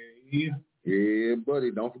DJ. Yeah, buddy.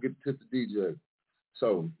 Don't forget to tip the DJ.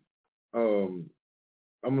 So, I'm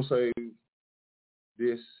gonna say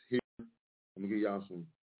this here. I'm gonna give y'all some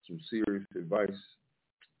serious advice.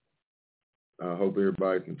 I hope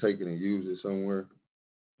everybody can take it and use it somewhere.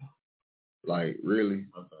 Like, really.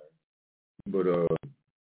 Okay. But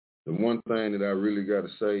the one thing that I really got to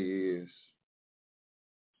say is,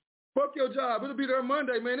 fuck your job. It'll be there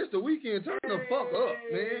Monday, man. It's the weekend. Turn the fuck up,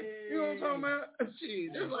 man. You know what I'm talking about?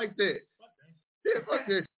 Shit, just like that. Yeah, fuck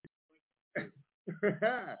that.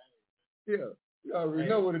 Yeah, you already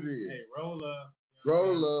know what it is. Hey, roll up,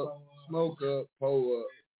 smoke up, pull up,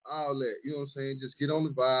 all that. You know what I'm saying? Just get on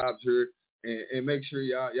the vibes here and make sure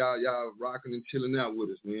y'all rocking and chilling out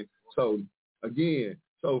with us, man. So, again,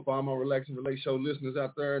 for all my Relax and Relate show listeners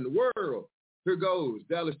out there in the world, here goes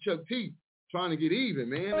Dallas Chuck T trying to get even,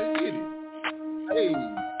 man. Let's get it. Hey.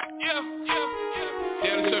 Yeah.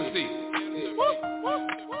 Dallas Chuck T.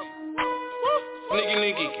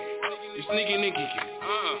 Sneaky. You sneaky Nicky.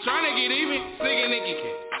 Trying to get even. Sneaky Nicky.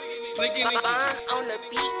 Sneaky Nicky. On the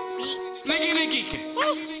beat. Sneaky Nicky.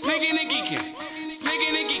 Sneaky Nicky. Sneaky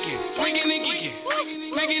Nicky. Sneaky Nicky.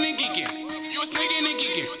 Sneaky Nicky. You a sneaky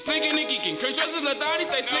Nicky. Sneaky Nicky. Constructors authority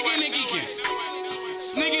say sneaky Nicky.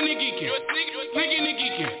 Sneaky Nicky. Sneaky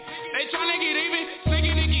Nicky. They tryna get even.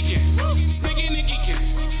 Sneaky Nicky. Sneaky Nicky.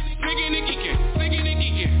 Sneaky Nicky. Sneaky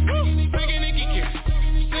Nicky. Sneaky Nicky.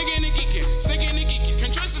 Sneaky Nicky. Sneaky Nicky.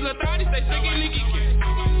 Constructors authority say sneaky Nicky.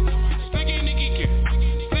 Sneaky Nicky.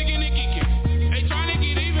 Sneaky Nicky. They tryna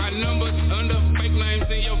get even. My numbers under fake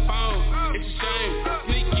names in your phone. It's a shame.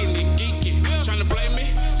 Sneaky Nicky. Tryna blame me?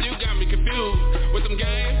 You got me confused with them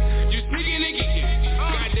games. You sneaky Nicky.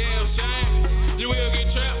 Goddamn shame. You will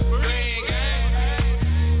get trapped. Playing games.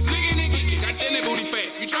 Sneaky Nicky. Goddamn that booty fat.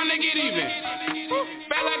 You tryna get even.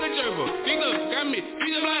 Fat like a gerbil. These up got me.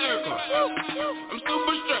 These up like Urkel. I'm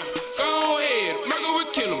super strapped. Go ahead. Murder will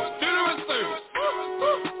kill him. Funeral service.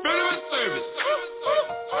 Funeral service.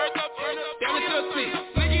 Dallas Chuck T.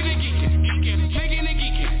 Sneaky Nicky. Sneaky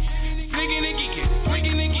Nicky. Sneaky Nicky.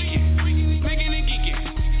 Sneaky Nicky. Sneaky Nicky.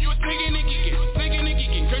 You a sneaky Nicky. Sneaky Nicky.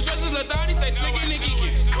 Constructors authority say sneaky Nicky.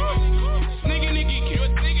 Sneaky Nicky. You a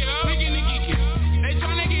sneaky Nicky. They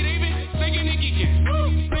tryna get even. Sneaky Nicky.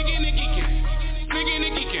 Sneaky Nicky. Sneaky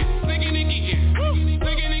Nicky. Sneaky Nicky.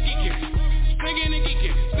 Sneaky Nicky. Sneaky Nicky.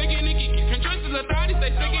 Sneaky Nicky. Constructors authority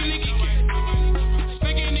say sneaky Nicky.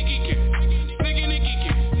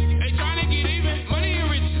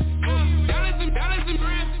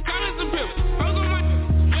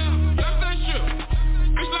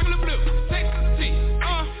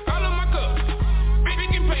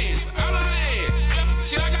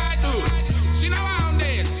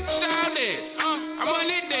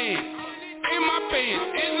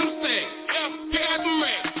 bands and some stacks. Pay out some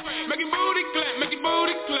racks. Make your booty clap, make your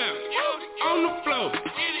booty clap. On the floor.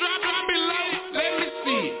 Drop it low, let me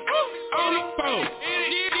see it. On the pole.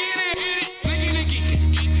 Sneaking and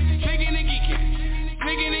geeking. Sneaking and geeking.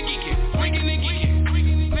 Sneaking and geeking. Sneaking and geeking.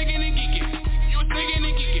 Sneaking and geeking. You sneaking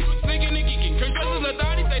and geeking. Sneaking and geeking. Cause this is a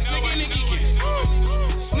thotty, say sneaking and geeking.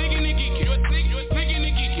 Sneaking and geeking. Sneaking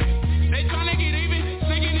and geeking. They tryna get even.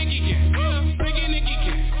 Sneaking and geeking. Sneaking and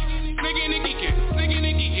geeking. Sneaking and geeking. Sneaking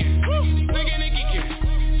and geeking. Sneaking and geeking.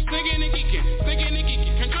 Sneaking and geeking. Sneaking and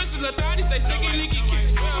geeking. Cause this is a thotty, say sneaking and geeking.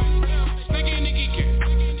 Sneaking and geeking.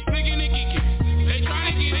 Sneaking and geeking. They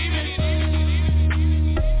tryna get even.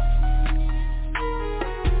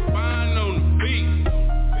 Fine on the beat.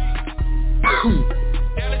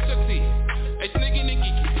 Dallas Chuck T. They sneaking and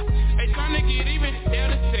geeking. They tryna get even.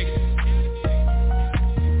 Dallas, Texas.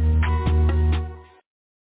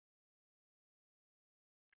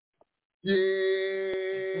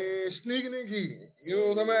 Yeah, sneaking and geeking. You know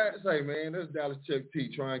what I'm at? Say, man, that's Dallas Chuck T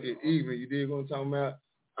trying to get even. You dig what I'm talking about?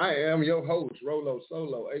 I am your host, Rolo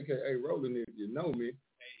Solo, a.k.a. Rollin' if you know me.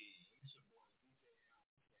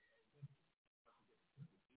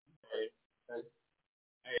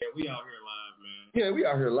 Hey, we out here live, man. Yeah, we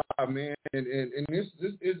out here live, man. And this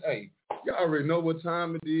is, hey, y'all already know what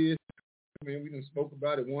time it is. Man, we done spoke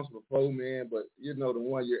about it once before, man, but you know the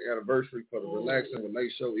 1 year anniversary for the Relaxing with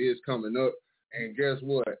Late show is coming up. And guess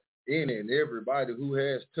what? Any and everybody who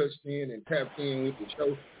has touched in and tapped in with the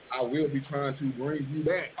show, I will be trying to bring you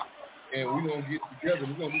back. And we're going to get together.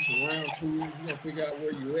 We're going to do some round twos. We're going to figure out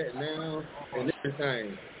where you at now and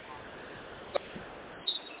everything.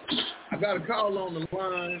 I got a call on the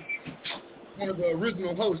line. One of the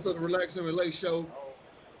original hosts of the Relaxing with Late show.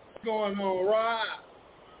 What's going on, Rod?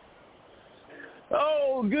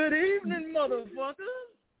 Oh, good evening, motherfucker.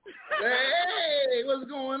 Hey, what's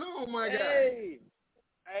going on, my guy?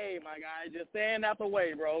 Hey, my guy, just staying out the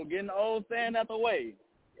way, bro. Getting old, staying out the way.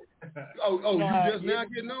 Oh, you just now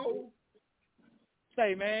getting old?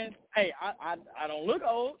 Say, man, hey, I don't look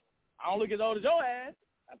old. I don't look as old as your ass.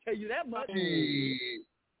 I tell you that much. Hey.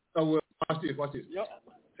 So, watch this. Yep.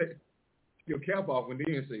 Take your cap off and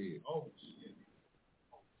then say it. Oh, shit.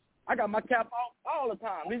 I got my cap off all the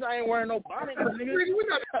time. At least I ain't wearing no bonnet, nigga. We're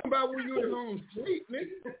not talking about when you're at home sleep,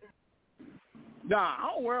 nigga. Nah,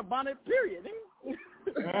 I don't wear a bonnet, period, nigga.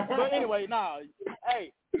 But anyway, nah.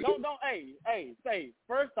 Hey, don't. Hey. Say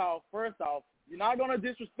first off, you're not gonna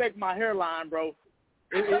disrespect my hairline, bro.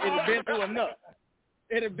 It has been through enough.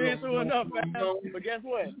 It has been through enough, man. But guess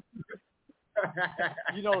what?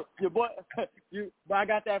 You know, your boy. But I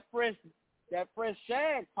got that fresh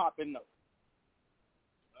shag popping up.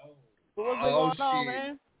 So what's been going on,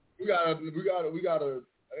 man? We got a.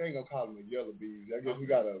 I ain't gonna call them a yellow bees. I guess we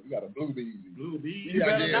got a blue bees. Blue bees. You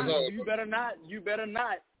better not.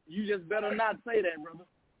 You just better not say that, brother.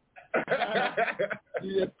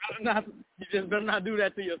 You just better not do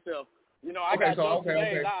that to yourself. You know, I got jokes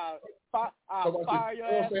today. I'll fire your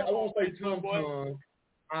ass. I won't say tum-tum.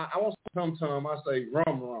 I won't say tum-tum. I say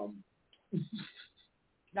rum.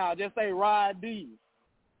 Nah, just say Rod D.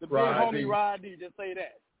 The big homie Rod D. Just say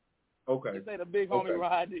that. Okay. Just say the big homie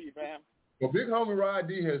Rod D, fam. Well, big homie Rod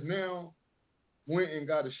D has now went and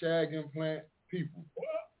got a shag implant. People.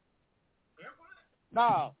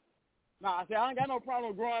 Nah. I said I ain't got no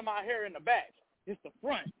problem growing my hair in the back. It's the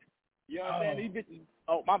front. You know what I'm saying? These bitches.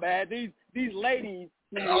 Oh, my bad. These ladies.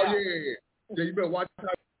 Oh yeah. You better watch out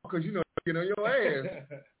because you know you get on your ass.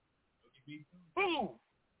 Boom.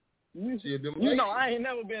 You know I ain't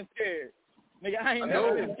never been scared, nigga. I ain't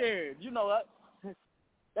never been scared. You know what?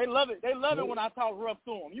 They love it. They love it when I talk rough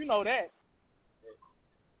to them. You know that.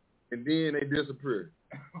 And then they disappear.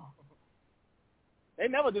 They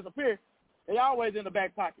never disappear. They always in the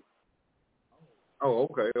back pocket. Oh,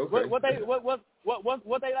 okay. What they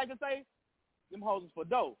like to say? Them hoes is for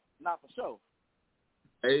dough, not for show.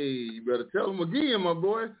 Hey, you better tell them again, my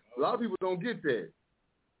boy. A lot of people don't get that.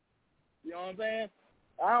 You know what I'm saying?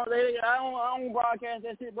 I don't broadcast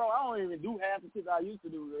that shit, bro. I don't even do half the shit I used to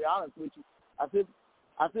do. To be honest with you, I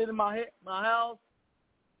sit in my house,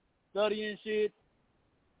 studying shit.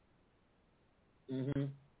 Mm-hmm.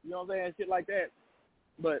 You know what I'm saying? Shit like that.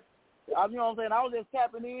 But you know what I'm saying? I was just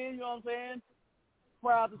tapping in. You know what I'm saying?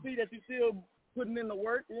 Proud to see that you still putting in the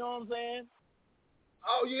work. You know what I'm saying?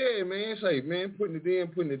 Oh yeah, man. Say, man, putting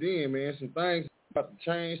it in, man. Some things about to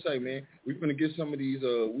change. Say, man, we finna get some of these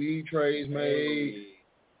weed trays made,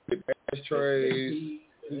 the ashtrays,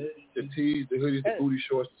 the tees, the hoodies, the booty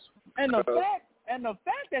shorts. And the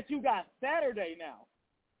fact that you got Saturday now.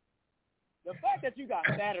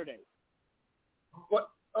 What?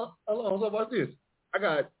 Hold on, about this. I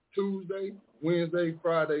got Tuesday, Wednesday,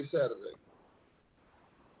 Friday, Saturday.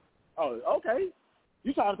 Oh, okay.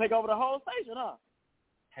 You trying to take over the whole station, huh?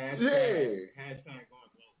 Hashtag going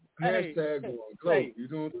global. Hashtag going global. You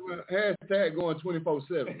know what I'm saying? Hashtag going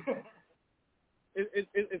 24/7.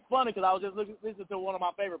 It's funny because I was just listening to one of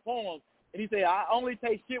my favorite poems, and he said, I only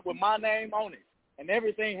take shit with my name on it, and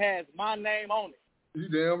everything has my name on it. You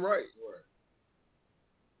damn right.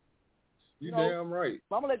 You damn right.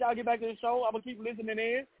 So I'm going to let y'all get back to the show. I'm going to keep listening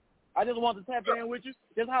in. I just want to tap in with you.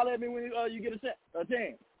 Just holler at me when you get a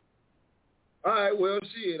chance. All right, well,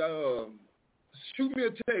 shit. Shoot me a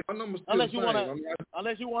text. My number's still unless the you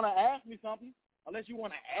same. want to ask me something. Unless you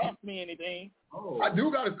want to ask me anything. Oh. I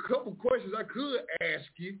do got a couple questions I could ask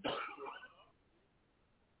you.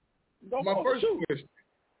 My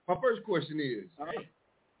first question is,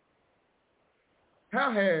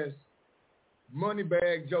 how has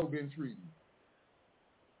Moneybag Joe been treated?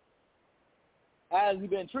 How has he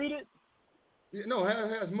been treated? Yeah, no, how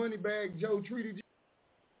has Moneybag Joe treated you?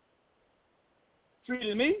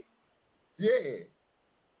 Treated me? Yeah.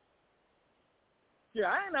 Yeah,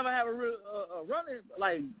 I ain't never have a real running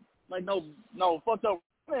like no fucked up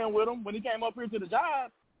running with him when he came up here to the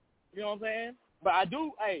job. You know what I'm saying? But I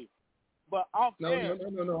do, but off air.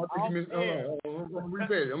 No. I think you missed. I'm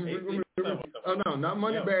repeat it. Oh no, not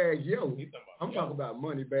Moneybag Joe. I'm talking about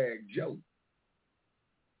Moneybag Joe.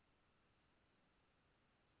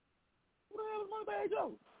 Who the hell is Moneybag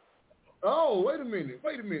Joe? Oh, wait a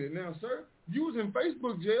minute now, sir. You was in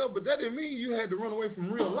Facebook jail, but that didn't mean you had to run away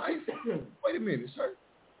from real life. Wait a minute, sir.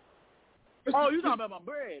 Oh, you talking about my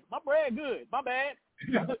bread. My bread good. My bad.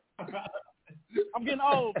 I'm getting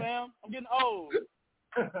old, fam. I'm getting old.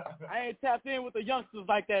 I ain't tapped in with the youngsters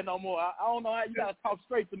like that no more. I don't know how you gotta talk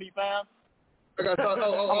straight to me, fam. I gotta talk.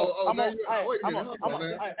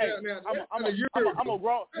 I'm a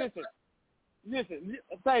grown. Listen.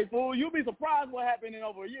 Say, fool, you'll be surprised what happened in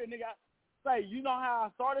over a year, nigga. Say, you know how I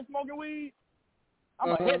started smoking weed? I'm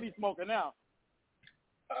a heavy smoker now.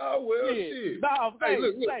 Oh, well, yeah. shit. No, hey,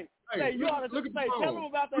 look. You ought to say, tell them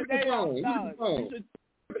about that day. Look at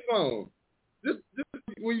the phone. Just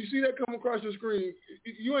when you see that come across your screen,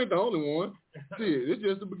 you ain't the only one. Shit, it's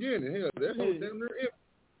just the beginning. Hell, that's damn near it.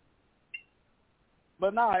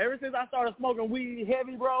 But nah, ever since I started smoking weed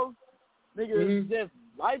heavy, bro, nigga, just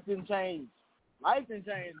life didn't change. Life didn't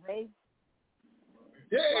change, bro.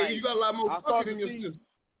 Yeah, you got a lot more fuck it in your system.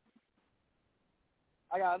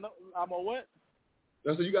 I'm a what?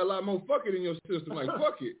 That's so you got a lot more fuck it in your system. Like,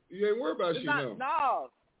 fuck it. You ain't worried about shit now.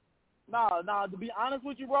 No. To be honest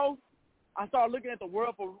with you, bro, I started looking at the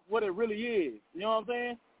world for what it really is. You know what I'm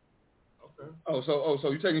saying? Okay.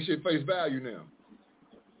 So you taking shit face value now?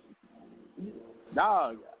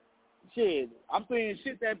 Dog, shit. I'm seeing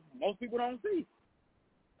shit that most people don't see.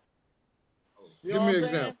 You Give me an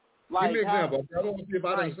example. Like, give me an example. I don't want to see if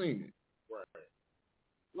I done seen it. Right.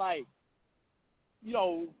 Like, you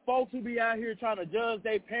know, folks who be out here trying to judge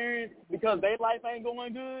their parents because their life ain't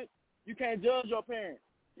going good, you can't judge your parents.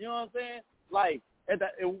 You know what I'm saying? Like,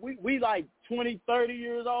 we like 20, 30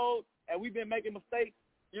 years old, and we've been making mistakes.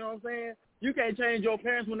 You know what I'm saying? You can't change your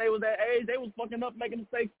parents when they was that age. They was fucking up making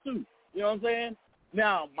mistakes too. You know what I'm saying?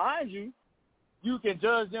 Now, mind you, you can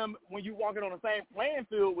judge them when you walking on the same playing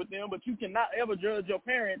field with them, but you cannot ever judge your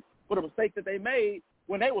parents for the mistakes that they made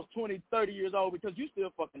when they was 20, 30 years old because you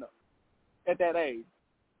still fucking up at that age.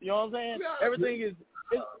 You know what I'm saying? Everything is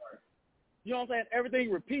you know what I'm saying? Everything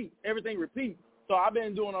repeats. So I've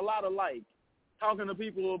been doing a lot of, like, talking to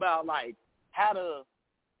people about, like, how to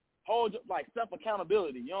hold, like,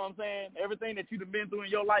 self-accountability. You know what I'm saying? Everything that you've been through in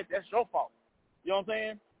your life, that's your fault. You know what I'm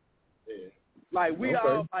saying? Yeah. Like, we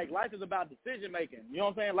all, like, life is about decision-making. You know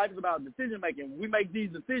what I'm saying? Life is about decision-making. We make these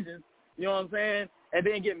decisions, you know what I'm saying, and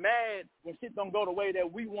then get mad when shit don't go the way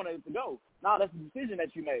that we wanted it to go. Nah, that's the decision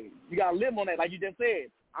that you made. You got to live on that, like you just said.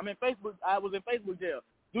 I was in Facebook jail.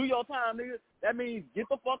 Do your time, nigga. That means get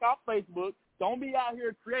the fuck off Facebook. Don't be out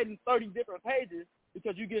here creating 30 different pages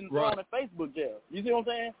because you're getting thrown in Facebook jail. You see what I'm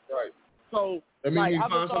saying? Right. So, like, I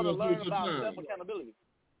just started to learn about self-accountability.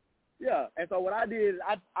 Yeah, and so what I did,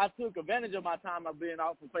 I took advantage of my time of being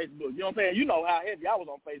off from Facebook. You know what I'm saying? You know how heavy I was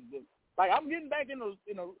on Facebook. Like, I'm getting back in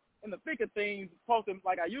the thick of things, posting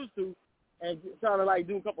like I used to, and trying to, like,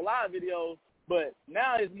 do a couple live videos. But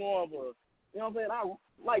now it's more of a, you know what I'm saying?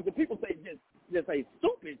 Like, the people say just say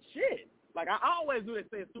stupid shit. Like, I always do that,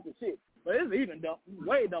 say stupid shit. But it's even dumb,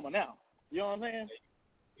 way dumber now. You know what I'm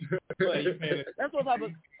saying? That's what type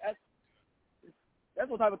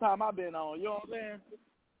of time I've been on. You know what I'm saying?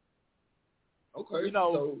 Okay. You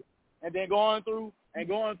know, and then going through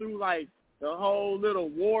like the whole little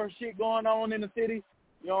war shit going on in the city.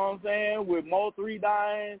 You know what I'm saying? With Mo 3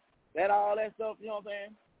 dying, all that stuff. You know what I'm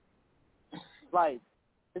saying? Like,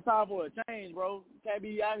 it's time for a change, bro. You can't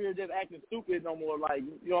be out here just acting stupid no more. Like,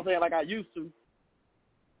 you know what I'm saying? Like I used to.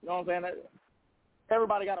 You know what I'm saying?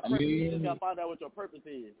 Everybody got a purpose. You just got to find out what your purpose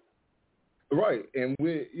is. Right, and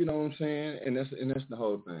you know what I'm saying, and that's the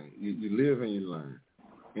whole thing. You live and you learn,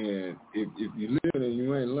 and if you live and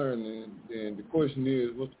you ain't learning, then the question is,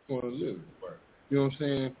 what's the point of living? Right. You know what I'm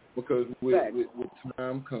saying? Because with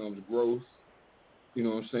time comes growth. You know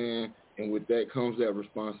what I'm saying, and with that comes that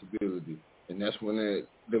responsibility, and that's when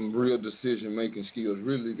them real decision making skills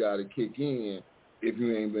really got to kick in. If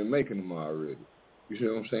you ain't been making them already, you see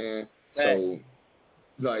what I'm saying? So,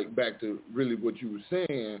 like back to really what you were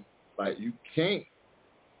saying. Like, you can't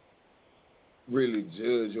really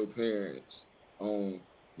judge your parents on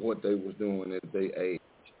what they was doing at their age.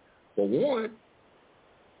 For one,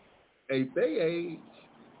 at their age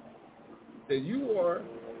that you are,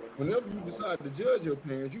 whenever you decide to judge your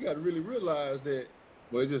parents, you got to really realize that,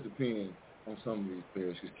 well, it just depends on some of these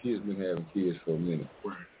parents, because kids been having kids for a minute.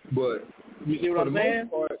 But you see what I'm saying?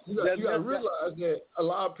 Part, you got to realize that a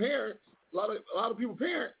lot of parents, a lot of people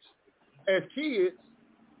parents, as kids,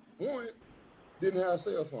 one, didn't have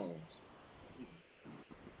cell phones.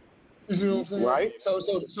 You know what I'm saying? Right.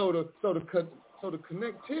 So the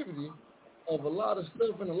connectivity of a lot of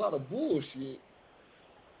stuff and a lot of bullshit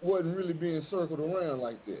wasn't really being circled around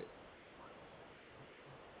like that.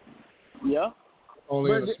 Yeah.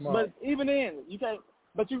 But even then, you can't.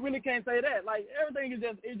 But you really can't say that. Like, everything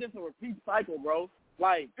is just a repeat cycle, bro.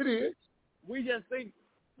 Like, it is. We just think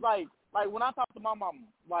like when I talk to my mama,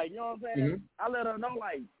 like, you know what I'm saying? Mm-hmm. I let her know,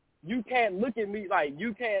 like, you can't look at me like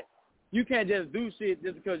you can't just do shit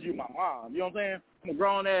just because you're my mom. You know what I'm saying? I'm a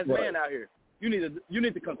grown ass man out here. You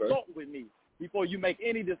need to consult with me before you make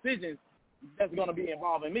any decisions that's gonna be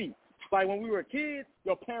involving me. Like, when we were kids,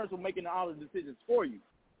 your parents were making all the decisions for you.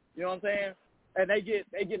 You know what I'm saying? And they get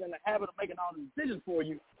in the habit of making all the decisions for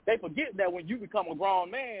you. They forget that when you become a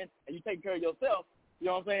grown man and you take care of yourself, you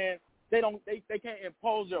know what I'm saying? They can't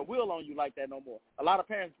impose their will on you like that no more. A lot of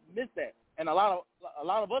parents miss that, and a lot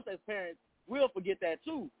of us as parents will forget that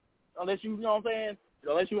too, unless you know what I'm saying,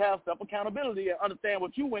 unless you have self accountability and understand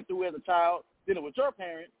what you went through as a child dealing with your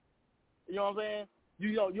parents. You know what I'm saying?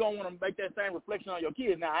 You don't want to make that same reflection on your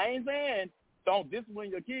kids. Now, I ain't saying don't discipline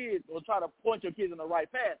your kids or try to point your kids in the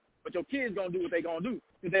right path, but your kids gonna do what they gonna do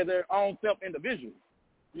because they're their own self individuals.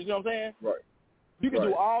 You know what I'm saying? Right. You can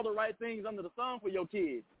do all the right things under the sun for your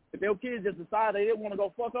kids. If your kids just decide they didn't want to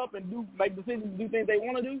go fuck up and make decisions and do things they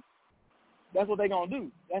want to do, that's what they going to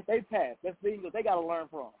do. That's their path. That's things that they got to learn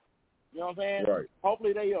from. You know what I'm saying? Right.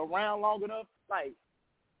 Hopefully they around long enough. Like,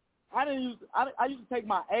 I used to take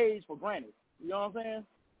my age for granted. You know what I'm saying?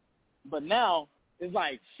 But now, it's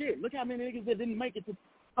like, shit, look how many niggas that didn't make it to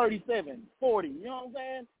 37, 40. You know what I'm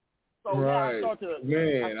saying? So now I start to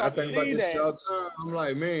think about this y'all time. I'm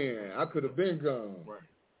like, man, I could have been gone. Right.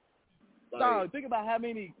 Like, think about how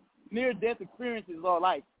many near-death experiences or,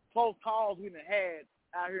 like, close calls we done had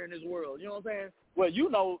out here in this world. You know what I'm saying? Well, you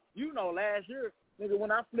know, last year, nigga, when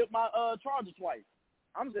I flipped my charger twice,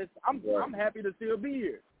 I'm happy to still be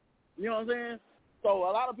here. You know what I'm saying? So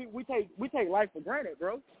a lot of people, we take life for granted,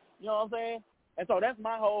 bro. You know what I'm saying? And so that's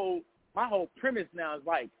my whole premise now is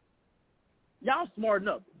like, y'all smarten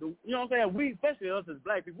up. You know what I'm saying? We, especially us as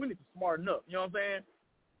black people, we need to smarten up. You know what I'm saying?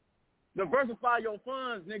 Diversify your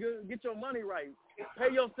funds, nigga. Get your money right.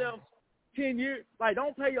 Pay yourself 10 years. Like,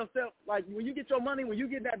 don't pay yourself. Like, when you get your money, when you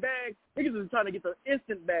get that bag, niggas is trying to get the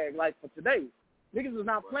instant bag, like, for today. Niggas is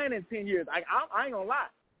not planning 10 years. I ain't gonna lie.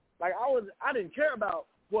 Like, I didn't care about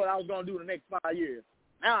what I was gonna do the next 5 years.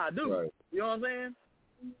 Now I do. Right. You know what I'm saying?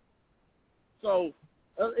 So,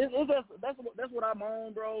 that's what I'm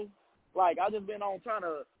on, bro. Like, I just been on trying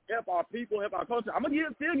to help our people, help our culture. I'm gonna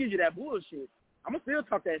still give you that bullshit. I'm gonna still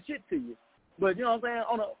talk that shit to you, but you know what I'm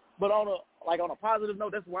saying. On a positive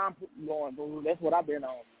note, that's where I'm going, bro. That's what I've been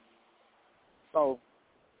on. So,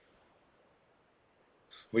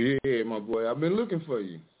 well, yeah, my boy, I've been looking for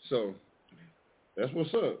you. So, that's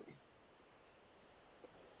what's up.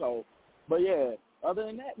 So, but yeah, other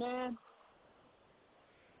than that, man,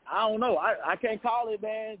 I don't know. I can't call it,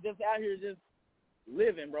 man. Just out here, just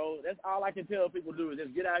living, bro. That's all I can tell people do is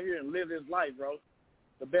just get out here and live this life, bro.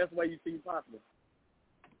 The best way you see possible.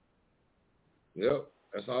 Yep,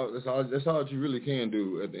 that's all you really can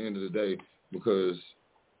do at the end of the day, because,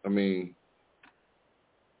 I mean,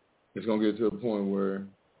 it's gonna get to a point where.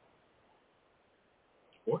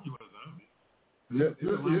 Or you want a zombie.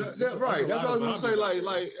 Yeah, right. That's what I was gonna say.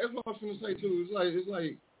 Like that's what I was gonna say too. It's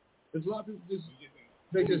like there's a lot of people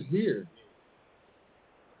they just here.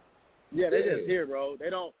 Yeah, they just here, bro. They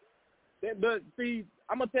don't. But see,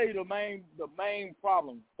 I'm gonna tell you the main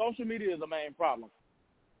problem. Social media is the main problem.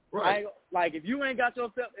 Right. Like if you ain't got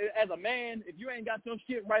yourself as a man, if you ain't got your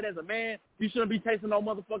shit right as a man, you shouldn't be chasing no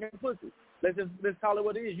motherfucking pussy. Let's call it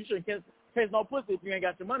what it is. You shouldn't chase no pussy if you ain't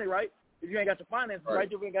got your money right, if you ain't got your finances right,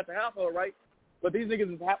 if you ain't got your household right. But these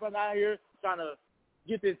niggas is hopping out here trying to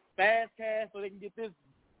get this fast cash so they can get this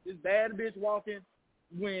bad bitch walking.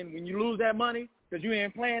 When you lose that money because you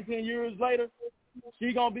ain't playing 10 years later,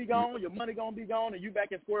 she gonna be gone, your money gonna be gone, and you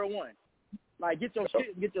back at square one. Like get your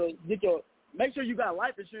shit, get your. Make sure you got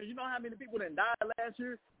life insurance. You know how many people that died last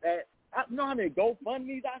year? You know how many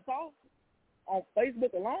GoFundMe's I saw on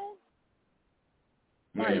Facebook alone?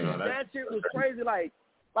 Like that shit was crazy. Like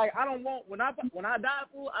I don't want when I die,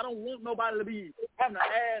 fool, I don't want nobody to be having to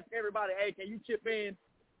ask everybody, hey, can you chip in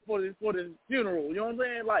for this funeral? You know what I'm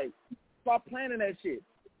saying? Like start planning that shit.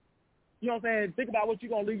 You know what I'm saying? Think about what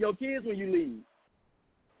you're gonna leave your kids when you leave.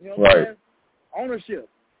 You know what I'm saying?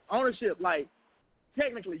 Ownership. Like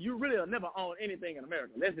technically, you really will never own anything in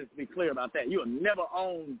America. Let's just be clear about that. You'll never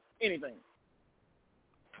own anything,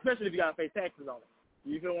 especially if you gotta pay taxes on it.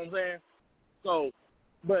 You feel what I'm saying? So,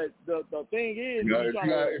 but the thing is, if you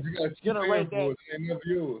got generate that. It ain't never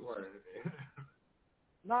yours.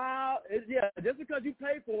 Nah, just because you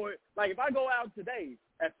pay for it. Like if I go out today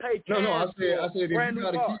and pay cash I said if you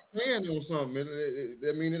gotta keep paying on something,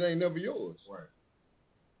 that mean it ain't never yours. Right.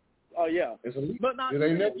 Oh yeah, but not it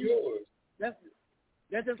ain't never yours.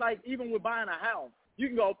 That's just like even with buying a house. You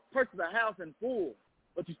can go purchase a house in full,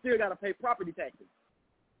 but you still got to pay property taxes.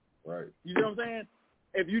 Right. You know what I'm saying?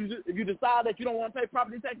 If you decide that you don't want to pay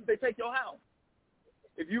property taxes, they take your house.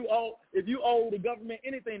 If you owe the government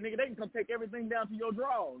anything, nigga, they can come take everything down to your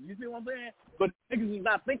drawers. You see what I'm saying? But niggas is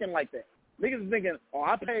not thinking like that. Niggas is thinking, oh,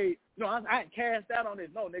 I paid, I cashed out on this.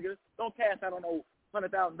 No, nigga, don't cash out on no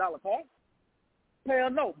 $100,000 car. Pay a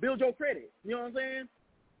note, build your credit. You know what I'm saying?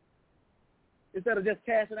 Instead of just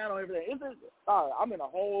cashing out on everything. I'm in a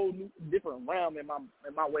whole new, different realm in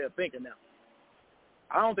my way of thinking now.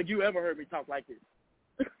 I don't think you ever heard me talk like this.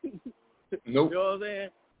 Nope. You know what I'm saying?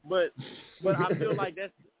 But I feel like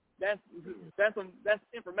that's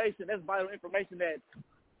information, that's vital information that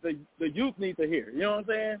the youth need to hear. You know what I'm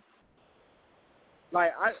saying?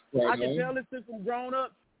 Like I can tell this to some grown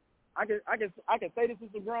ups. I can say this to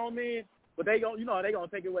some grown men, but they gonna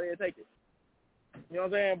take it where they take it. You know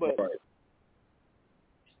what I'm saying? But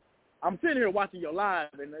I'm sitting here watching your live,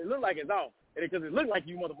 and it look like it's off, because it look like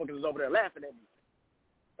you motherfuckers is over there laughing at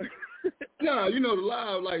me. No, the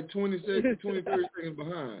live like 20 seconds, 20, 30 seconds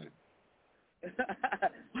behind.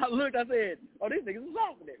 I looked, I said, oh, these niggas is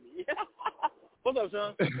laughing at me. What's up,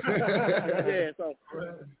 Sean? Yeah, so.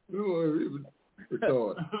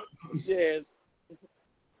 Retarded. Yeah.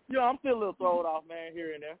 I'm still a little thrown off, man,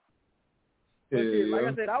 here and there. But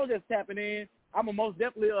like I said, I was just tapping in. I'm going to most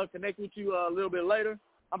definitely connect with you a little bit later.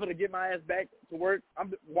 I'm going to get my ass back to work.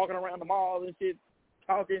 I'm walking around the mall and shit,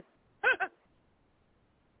 talking.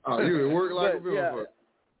 Oh, you at work like a bill for?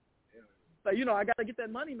 So, I got to get that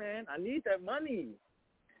money, man. I need that money.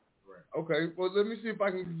 Right. Okay, well, let me see if I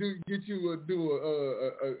can get you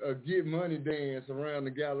a get money dance around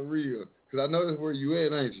the Galleria, because I know that's where you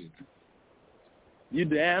at, ain't you? You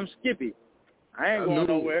damn skippy. I ain't going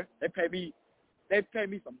nowhere. They pay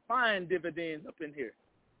me some fine dividends up in here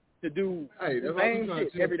to do the same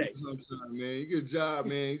shit every day. Sometime, man. You get a job,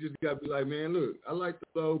 man. You just got to be like, man, look, I like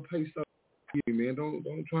the low pay stuff, man.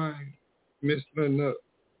 Don't try and mess nothing up.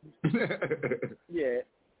 Yeah.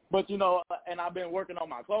 But, and I've been working on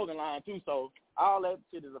my clothing line, too, so all that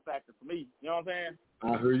shit is a factor for me. You know what I'm saying?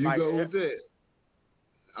 I heard you go with that.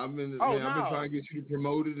 I've been trying to get you to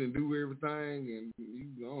promote it and do everything, and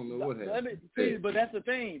I don't know what happened. See, but that's the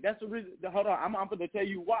thing. That's the reason. Hold on, I'm going to tell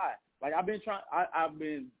you why. Like, I've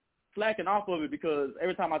been slacking off of it because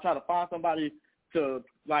every time I try to find somebody to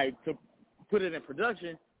put it in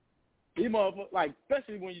production, these motherfuckers, like,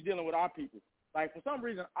 especially when you're dealing with our people. Like, for some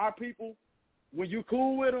reason, our people, when you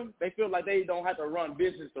cool with them, they feel like they don't have to run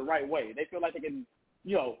business the right way. They feel like they can,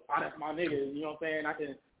 that's my nigga. You know what I'm saying?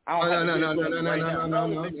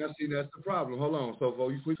 No. See, that's the problem. Hold on. So,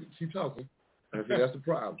 before you keep talking, I see that's the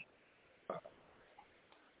problem.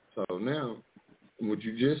 So now, what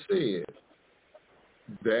you just said,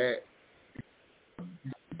 that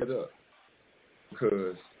up,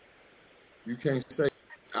 because you can't say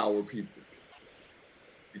our people.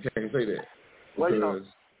 You can't say that.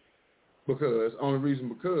 Because only reason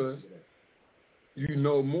because you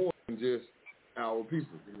know more than just our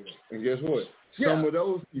people. And guess what? Yeah. Some of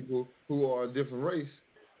those people who are a different race,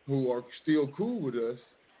 who are still cool with us,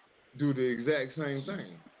 do the exact same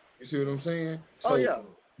thing. You see what I'm saying? So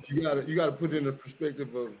You gotta put it in the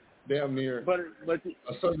perspective of damn near but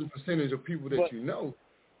a certain percentage of people that you know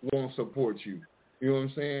won't support you. You know what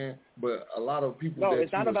I'm saying? But a lot of people that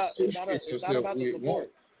it's not about the support.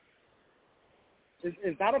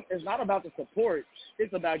 It's not about the support.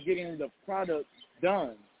 It's about getting the product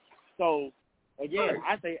done. So again,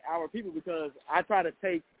 I say our people because I try to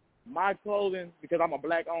take my clothing because I'm a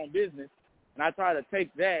black-owned business, and I try to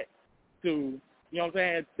take that to, you know what I'm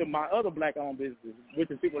saying, to my other black-owned businesses,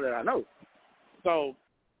 which is people that I know. So,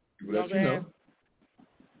 you know what I'm saying?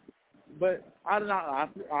 But I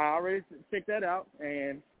already checked that out,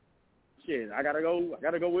 and shit, I gotta go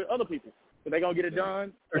with other people. So they gonna get it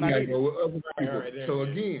done. Go with other people. So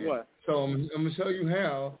again, so I'm gonna show you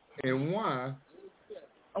how and why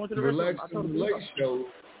the Relax and Relate show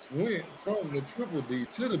went from the Triple D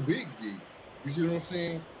to the Big D. You see what I'm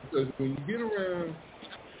saying? Because when you get around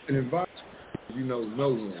an environment you know no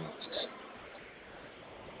one,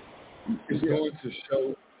 it's going to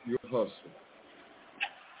show your hustle.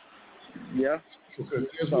 Yeah. Because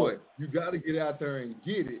guess what? You got to get out there and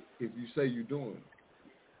get it if you say you're doing it.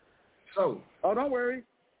 So. Oh, don't worry.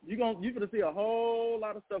 You're gonna see a whole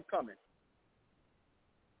lot of stuff coming.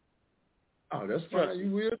 Oh, that's fine.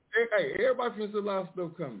 You will. Hey, everybody feels a lot of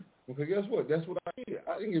stuff coming. Because guess what? That's what I did.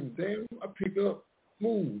 I didn't give a damn. I pick up,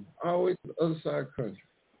 move, always to the other side of the country.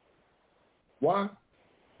 Why?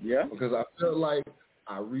 Yeah. Because I felt like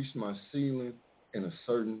I reached my ceiling in a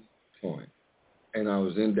certain point. And I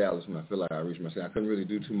was in Dallas when I felt like I reached my ceiling. I couldn't really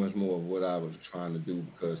do too much more of what I was trying to do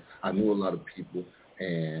because I knew a lot of people.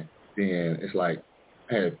 And then it's like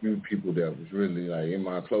I had a few people that was really like in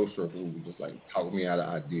my close circle who would just like talk me out of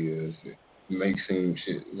ideas and make seem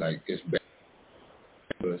shit like it's bad.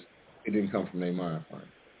 Because it didn't come from their mind frame.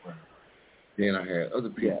 Right. Then I had other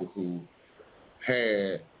people who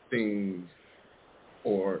had things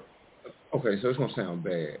or, okay, so it's going to sound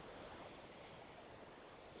bad.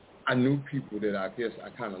 I knew people that I guess I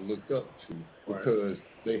kind of looked up to because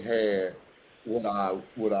they had what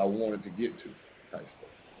I wanted to get to type stuff.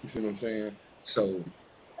 You see what I'm saying? So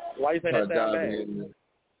why you say that sound bad?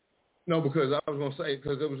 No, because I was going to say,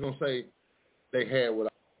 because it was going to say they had what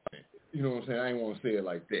I wanted. You know what I'm saying? I ain't want to say it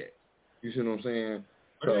like that. You see what I'm saying?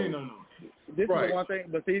 So, this is the one thing,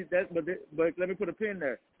 but see, but let me put a pin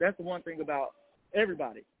there. That's the one thing about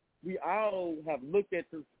everybody. We all have looked at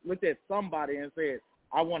somebody and said,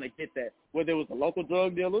 I want to get that. Whether it was the local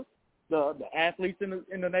drug dealers, the athletes in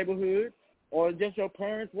the neighborhood, or just your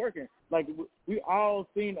parents working. Like, we all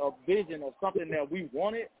seen a vision of something that we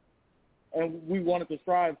wanted, and we wanted to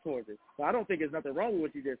strive towards it. So I don't think there's nothing wrong with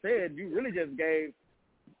what you just said. You really just gave,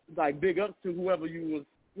 like, big ups to whoever you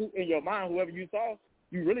was, in your mind, whoever you saw.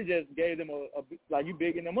 You really just gave them like, you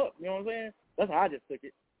bigging them up. You know what I'm saying? That's how I just took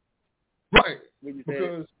it. Right. When you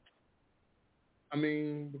because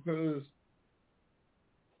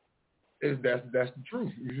that's the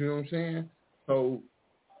truth. You see what I'm saying? So,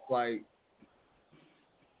 like,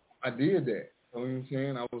 I did that. You know what I'm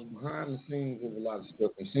saying? I was behind the scenes of a lot of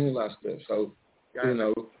stuff and seeing a lot of stuff. So, you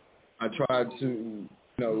know, I tried to,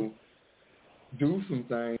 do some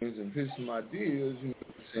things and pitch some ideas, you know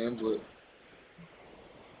what I'm saying? But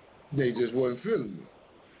they just wasn't feeling it.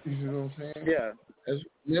 You see what I'm saying? Yeah.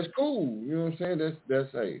 That's cool. You know what I'm saying?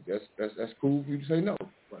 That's cool for you to say no.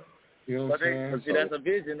 You know what I'm saying? But see, that's a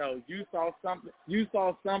vision, though. You saw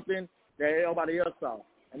something that nobody else saw,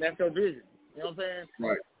 and that's your vision. You know what I'm saying?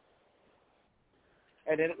 Right.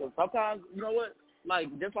 And then sometimes, you know what? Like,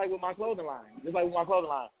 just like with my clothing line.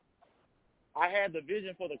 I had the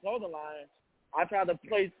vision for the clothing line. I tried to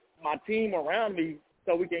place my team around me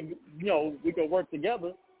so we can, we could work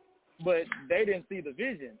together. But they didn't see the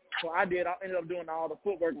vision. So I ended up doing all the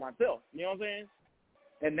footwork myself. You know what I'm saying?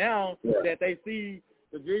 And now that they see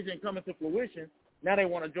the vision coming to fruition, now they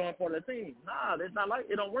want to join part of the team. Nah, it's not like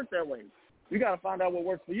it don't work that way. You got to find out what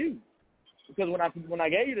works for you. Because when I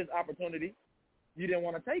gave you this opportunity, you didn't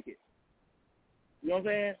want to take it. You know what I'm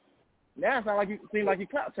saying? Now it seems like you're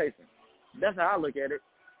clout chasing. That's how I look at it.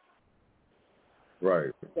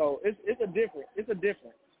 Right. So it's a different. You know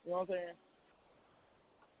what I'm saying?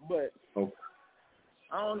 But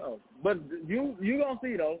I don't know. But you gonna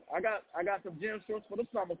see though. I got some gym shorts for the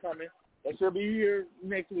summer coming. They should be here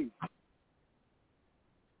next week.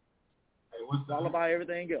 Hey, what's all about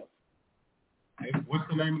everything else. Hey, what's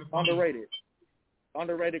the name of the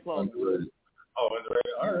Underrated clothing. Underrated. All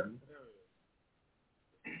right.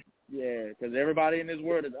 Yeah, because everybody in this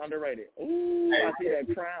world is underrated. Ooh, I see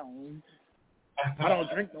that crown. I don't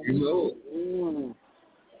drink no more. Ooh,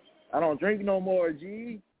 I don't drink no more,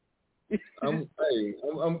 G. I'm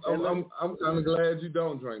kind of glad you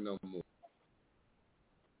don't drink no more.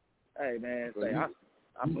 Hey man,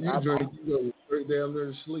 You drink, you go straight down there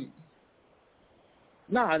to sleep.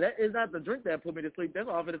 Nah, that is not the drink that put me to sleep. That's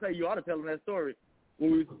all I'm going to say. You ought to tell them that story.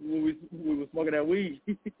 When we were smoking that weed.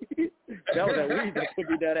 That was that weed that put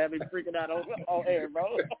me down, had me freaking out on air,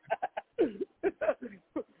 bro.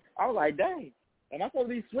 I was like, dang, am I supposed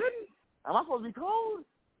to be sweating? Am I supposed to be cold?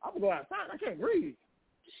 I'm gonna go outside. I can't breathe.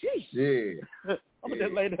 Sheesh. Yeah. I'm gonna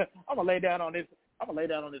just lay down. I'm gonna lay down on this. I'm gonna lay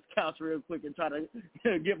down on this couch real quick and try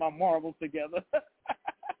to get my marbles together.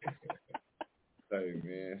 Hey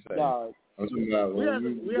man, say. Dog. I'm talking about we had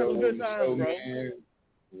a good time, bro. Man,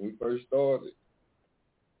 when we first started,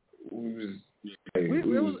 we was. Hey, it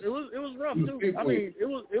was rough too. I mean, it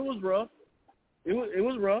was rough. It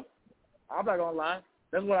was rough. I'm not gonna lie.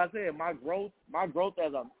 That's what I said. My growth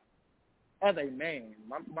as a man,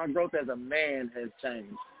 my growth as a man has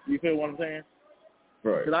changed. You feel what I'm saying?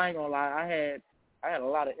 Right. Cause I ain't gonna lie, I had a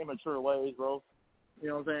lot of immature ways, bro. You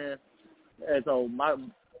know what I'm saying? And so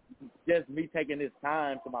just me taking this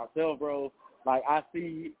time to myself, bro. Like I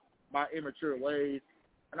see my immature ways,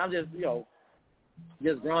 and I'm just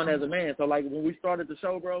just growing as a man. So like when we started the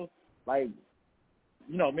show, bro, like.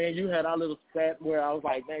 Man, you had our little spat where I was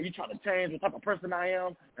like, man, you trying to change what type of person I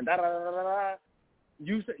am, and da-da-da-da-da.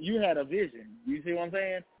 You had a vision. You see what I'm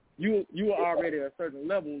saying? You were already at a certain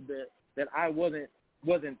level that I wasn't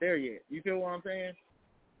there yet. You feel what I'm saying?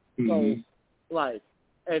 Mm-hmm. So,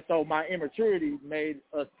 and so my immaturity made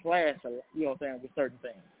us clash, you know what I'm saying, with certain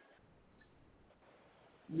things.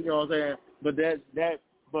 You know what I'm saying?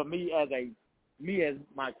 But me as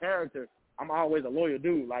my character, I'm always a loyal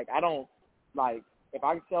dude. Like, I don't, like, if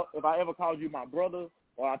I ever called you my brother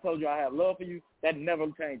or I told you I have love for you, that never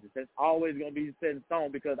changes. That's always gonna be set in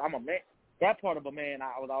stone because I'm a man. That part of a man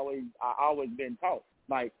I always been taught.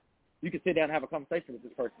 Like you can sit down and have a conversation with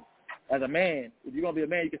this person. As a man, if you're gonna be a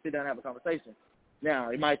man, you can sit down and have a conversation. Now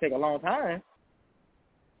it might take a long time,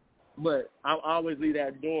 but I always leave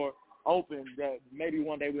that door open that maybe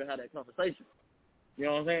one day we'll have that conversation. You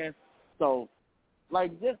know what I'm saying? So,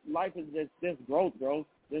 like, just life is just growth, bro.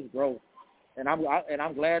 Just growth. And I'm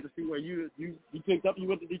glad to see where you picked up. You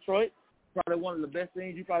went to Detroit. Probably one of the best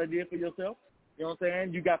things you probably did for yourself. You know what I'm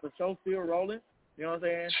saying? You got the show still rolling. You know what I'm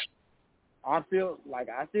saying? I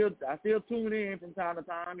still tune in from time to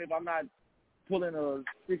time if I'm not pulling a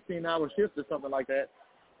 16-hour shift or something like that.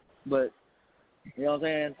 But you know what I'm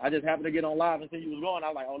saying? I just happened to get on live and see you was going. I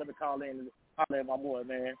was like, oh, let me call in and holler at my boy,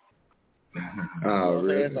 man. Oh, you know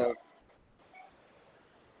really?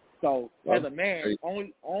 So as a man,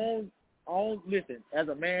 listen, as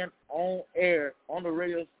a man on air, on the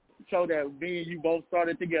radio show that me and you both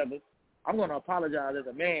started together, I'm going to apologize as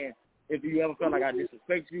a man if you ever felt like I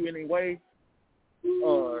disrespect you in any way,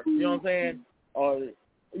 or, you know what I'm saying, or, you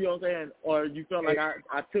know what I'm saying, or you felt like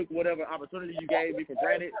I took whatever opportunity you gave me for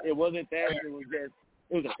granted. It wasn't that. It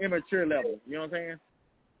was an immature level. You know what I'm saying?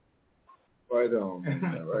 Right on,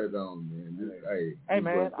 man. Right on, man. Hey,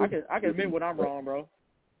 man, I can admit when I'm wrong, bro.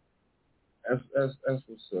 That's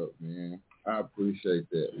what's up, man. I appreciate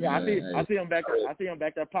that. Yeah, man. I see him back there. I see him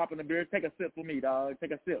back there popping the beer. Take a sip for me, dog.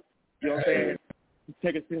 Take a sip. You know what I'm saying?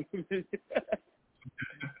 Take a sip.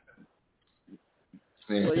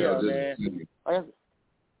 Man, so yeah, man.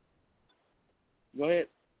 Go ahead.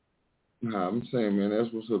 Nah, I'm saying, man,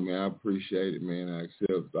 that's what's up, man. I appreciate it, man. I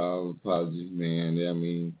accept all apologies, man. I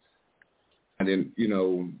mean, I didn't,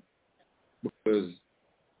 because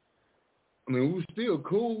we were still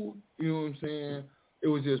cool, you know what I'm saying? It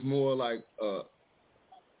was just more like a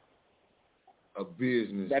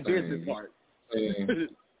business that thing. Business part.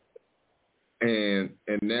 And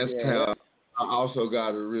that's how I also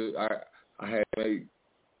got I had made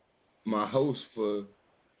my host for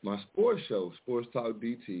my sports show, Sports Talk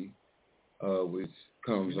DT, which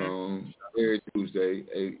comes on every Tuesday,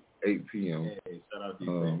 8 p.m. Hey, shout out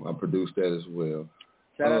DT. I produced that as well.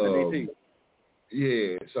 Shout out to DT.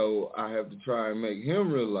 Yeah, so I have to try and make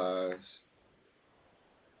him realize,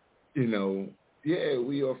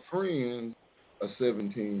 we are friends of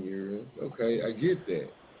 17 years. Okay, I get that.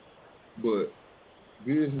 But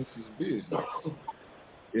business is business.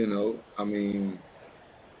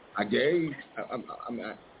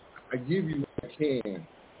 I give you what I can,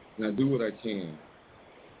 and I do what I can.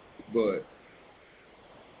 But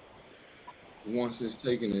once it's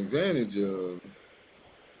taken advantage of,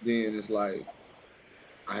 then it's like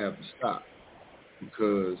I have to stop,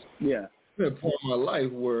 because there's a part of my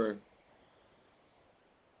life where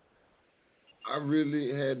I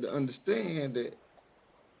really had to understand that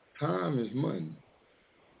time is money.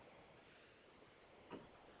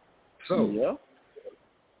 So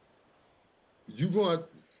you going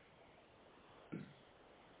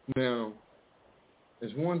now?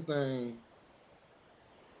 It's one thing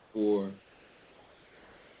for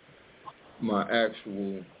my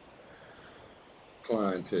actual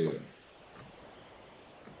clientele.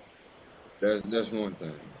 That's one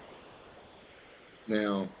thing.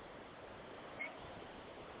 Now,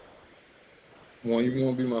 when you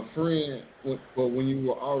want to be my friend, but when you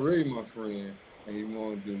were already my friend and you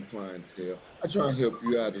want to do clientele, I try and help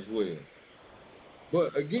you out as well.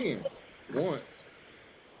 But again, once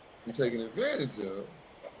you're taken advantage of,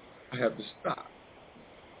 I have to stop.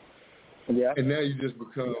 Yeah. And now you just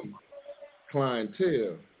become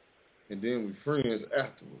clientele, and then we friends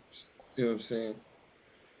afterwards. You know what I'm saying?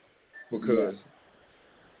 Because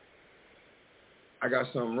I got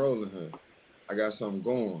something rolling here. I got something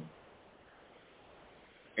going.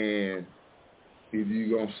 And either you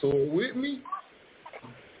going to soar with me,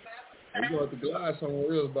 or you going to have to glide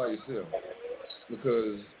somewhere else by yourself.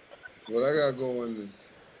 Because what I got going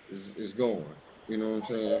is going. You know what I'm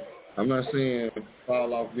saying? I'm not saying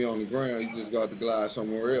fall off, be on the ground. You just got to glide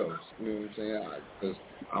somewhere else. You know what I'm saying? Because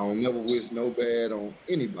I don't never wish no bad on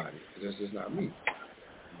anybody. That's just not me.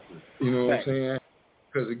 You know what I'm saying?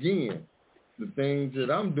 Because again, the things that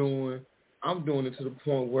I'm doing it to the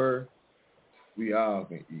point where we all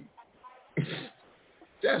can eat.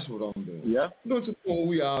 That's what I'm doing. Yeah. I'm doing it to the point where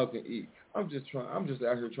we all can eat. I'm just out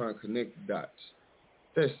here trying to connect the dots.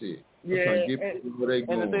 That's it. I'm trying to get people where they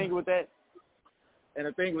going. And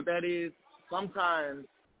the thing with that is sometimes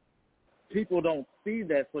people don't see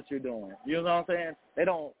that's what you're doing. You know what I'm saying? They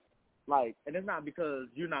don't and it's not because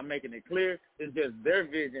you're not making it clear. It's just their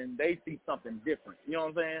vision. They see something different. You know what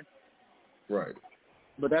I'm saying? Right.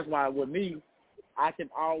 But that's why with me, I can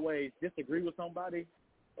always disagree with somebody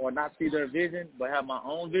or not see their vision but have my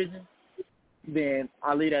own vision. Then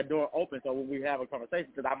I leave that door open so when we have a conversation,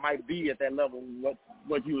 because I might be at that level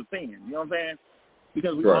what you were saying. You know what I'm saying?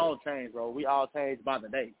 Because we all change, bro. We all change by the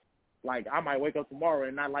day. Like, I might wake up tomorrow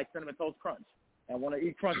and not like Cinnamon Toast Crunch and want to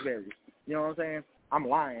eat Crunch Berries. You know what I'm saying? I'm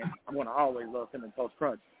lying. I'm going to always love Cinnamon Toast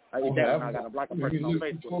Crunch. I eat that and I got to block a person on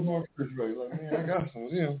Facebook. I got some,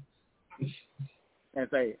 yeah. And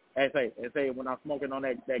say when I'm smoking on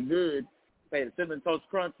that good, say the Cinnamon Toast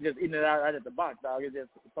Crunch, just eating it out at the box, dog. It's just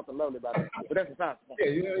something lovely about it. But that's the time. Yeah,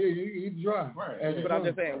 you eat dry. Right. But I'm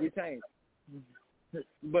just saying, we change.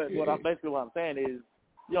 But what I'm saying is,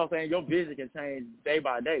 you know what I'm saying, your vision can change day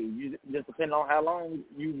by day. You just depending on how long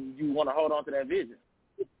you want to hold on to that vision.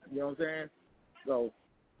 You know what I'm saying? So,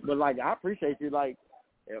 but like, I appreciate you. Like,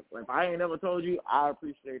 if I ain't never told you, I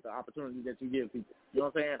appreciate the opportunity that you give people. You know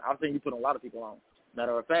what I'm saying? I've seen you put a lot of people on.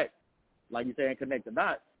 Matter of fact, like you saying, connect the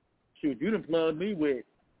dots. Shoot, you done plugged me with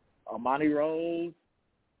Monty Rose.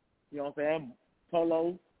 You know what I'm saying?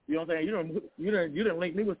 Polo. You know what I'm saying? You done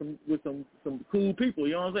link me with some cool people.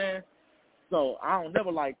 You know what I'm saying? So I don't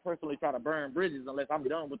never personally try to burn bridges unless I'm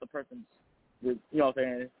done with the person. You know what I'm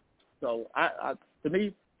saying? So I to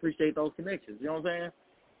me, appreciate those connections. You know what I'm saying?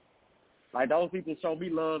 Like, those people show me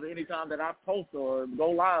love anytime that I post or go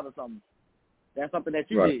live or something. That's something that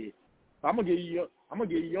you did. So I'm gonna give you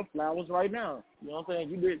your flowers right now. You know what I'm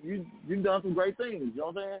saying? You've done some great things. You know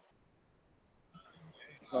what I'm saying?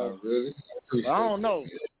 So, really? I don't know.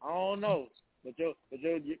 But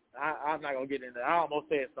I'm not gonna get into that. I almost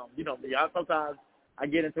said something. You know me. Sometimes I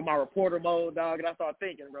get into my reporter mode, dog, and I start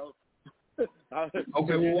thinking, bro. Okay,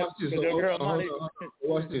 well, watch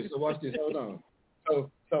this. Watch this. Hold on.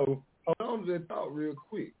 So hold on to that thought real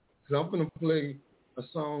quick, because I'm gonna play a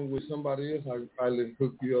song with somebody else I could probably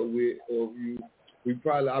hook you up with, or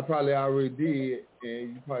I probably already did,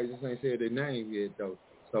 and you probably just ain't said their name yet though.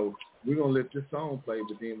 So we're gonna let this song play,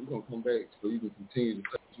 but then we're gonna come back so you can continue to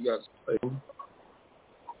play what you got to play.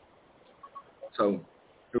 So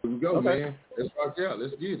here we go, man. Let's rock out.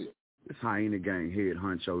 Let's get it. It's Hyena Gang head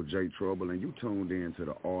honcho J Trouble, and you tuned in to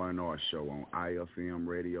the R&R show on iFM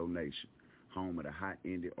Radio Nation, home of the hot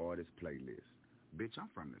indie artist playlist. Bitch, I'm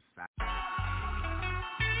from the South.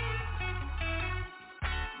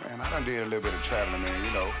 Man, I done did a little bit of traveling, man,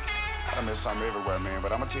 you know. I done met something everywhere, man,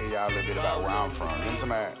 but I'm gonna tell y'all a little bit about where I'm from. You know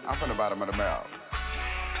what I'm saying? I'm from the bottom of the map.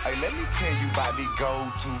 Hey, let me tell you about these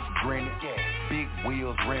gold-tooth grinning, big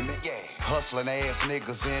wheels rimming, hustling ass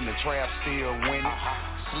niggas in the trap still winning.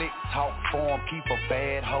 Slick talk form, keep a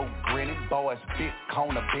bad hoe grinning. Boys bit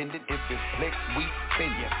corner bending, if it's flex we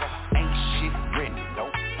spinning. Ain't shit renting, nope.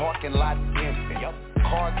 Parking lot empty,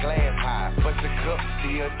 car glass high, but the cup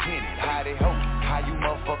still tinted. Howdy ho, how you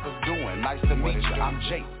motherfuckers doing? Nice to meet you, I'm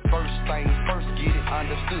Jake. First things first, get it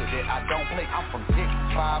understood that I don't play. I'm from Texas,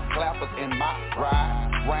 5 clappers in my ride.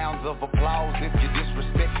 Rounds of applause if you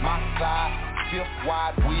disrespect my side. Fifth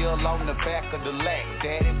wide wheel on the back of the lack,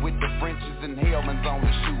 daddy, with the Frenches and Hellmans on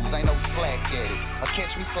the shoes, ain't no slack at it. Or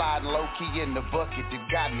catch me sliding low-key in the bucket that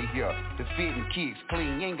got me here. The fitting kicks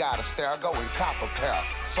clean, you ain't gotta stare, go and cop a pair.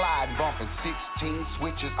 Slide bumping 16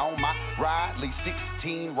 switches on my ride, leave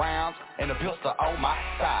 16 rounds and a pistol on my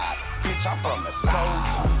side. Bitch, I'm from the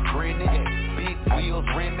south, grinning, big wheels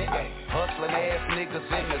rimming, hustling ass niggas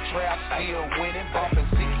in the trap, still winning, bumping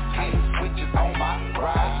 16 switches on my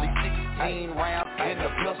ride, leave 16 rounds and a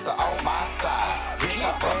pistol on my side. Bitch,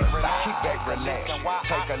 I'm from the south. Kick back, relax,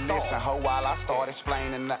 take a listen, ho, while I start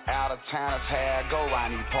explaining the out-of-towners how I go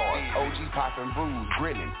around these parts. OG popping brews,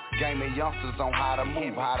 grilling, gaming youngsters on how to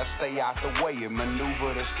move, how to stay out the way and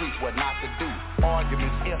maneuver the streets, what not to do.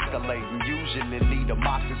 Arguments escalating, usually lead to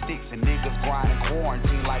mops and sticks, and niggas grinding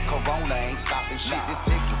quarantine like Corona ain't stopping shit. This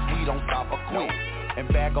Texas, we don't stop or quit. And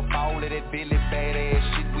back up all of that Billy badass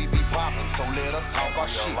shit we be poppin', so let us talk our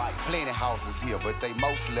shit. Plenty houses here, but they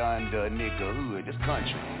mostly under a nigga hood. This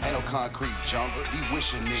country ain't no concrete jungle. These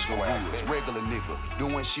wishing nigga woods, regular nigga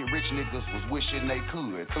doing shit rich niggas was wishing they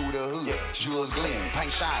could. Through the hood, jewels gleaming,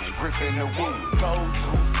 paint shining, gripping the wood. Gold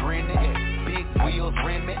tooth grinning, big wheels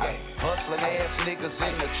rimming, hustling ass niggas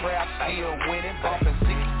in the trap, still winning, bumping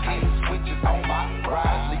 16 switches on my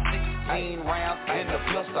ride, 16 rounds and the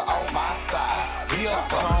pistol on my side. Here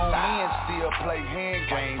grown men still play hand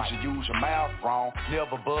games, you use your mouth wrong,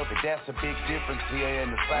 never bug it, that's a big difference here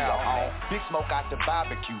in the South home. Big smoke out the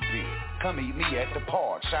barbecue pit, come eat me at the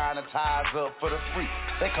park, shine the tires up for the freak,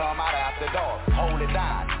 they come out after dark, hold it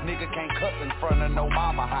down, nigga can't cuss in front of no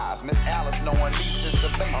mama house, Miss Alice knowing me since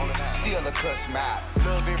a baby, still a cuss me out,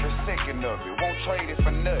 love every second of it, won't trade it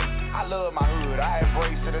for nothing, I love my hood, I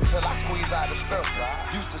embrace it until I squeeze out the stuff,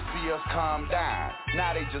 used to see us come down,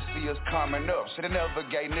 now they just see us coming up, shoulda never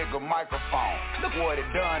gave nigga microphone, look what it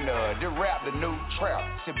done to her, they rap the new trap,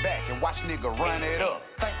 sit back and watch nigga run it up,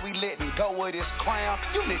 think we letting go of this crown,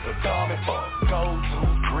 you nigga dumb as fuck, gold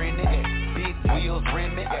tooth grinning, big wheels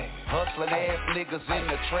rimming, hustling ass niggas in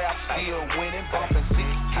the trap, still winning, bumping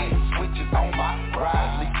 16 switches on my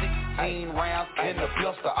ride, leave 16 rounds and the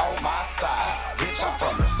pistol on my side, bitch I'm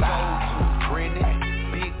from the south, grinning,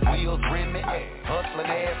 big wheels rimming,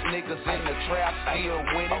 hustling ass niggas in the trap, still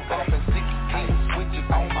winning, bumping 16 switches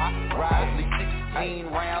on my ride, leave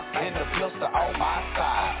 16 rounds and the pistol on my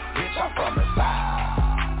side, bitch I'm from the south.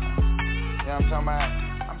 Yeah, I'm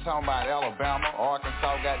talking about Alabama,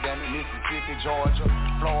 Arkansas, goddamn it, Mississippi, Georgia,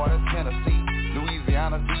 Florida, Tennessee,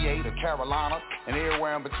 Louisiana, VA, the Carolinas, and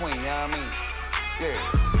everywhere in between, you know what I mean? Yeah.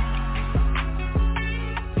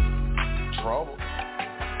 Trouble.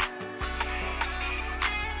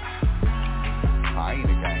 I ain't a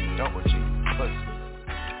gang, double G, pussy.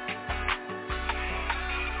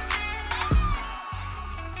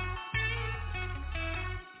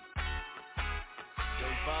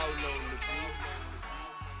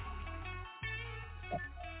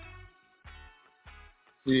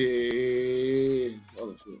 Yeah.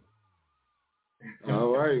 Oh, shit.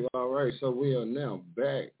 All right. So we are now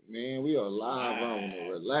back, man. We are live on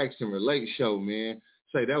the Relax and Relate show, man.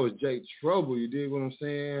 Say that was Jay Trouble. You dig what I'm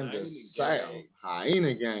saying? The South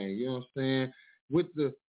Hyena Gang. You know what I'm saying? With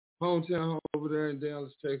the hometown over there in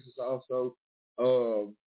Dallas, Texas, also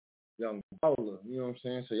Young Bowler. You know what I'm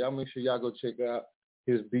saying? So y'all make sure y'all go check out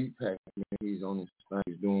his beat pack, man. He's on his thing.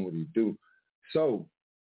 He's doing what he do. So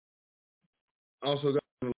also got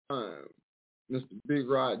on the line, Mr. Big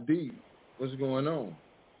Rod D. What's going on?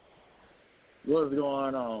 What's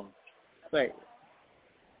going on? Say,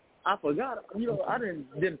 I forgot. You know, I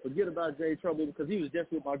didn't forget about Jay Trouble because he was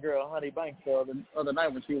just with my girl Honey Banks the other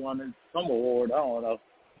night when she won the Summer Award. I don't know,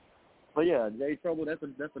 but yeah, Jay Trouble. That's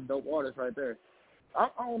a dope artist right there. I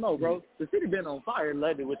don't know, bro. The city been on fire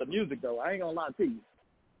lately with the music, though. I ain't gonna lie to you.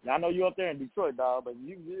 I know you up there in Detroit, dog, but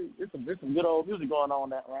it's some good old music going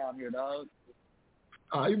on around here, dog.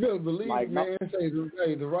 You better believe it, man.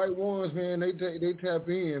 Hey, the right ones, man. They tap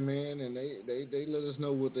in, man, and they let us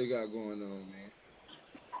know what they got going on, man.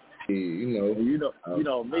 Yeah, you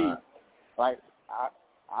know me. Like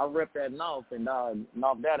I rep that North, and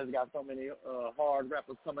North Dallas got so many hard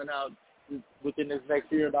rappers coming out within this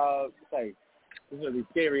next year, dog. Say, it's gonna be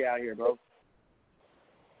scary out here, bro.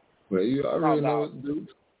 Well, you already know what to do.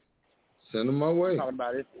 Send them my way. I'm talking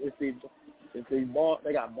about it's these bars.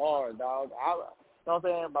 They got bars, dog. You know what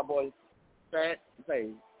I'm saying? My boy Fat, say,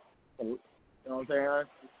 you know what I'm saying?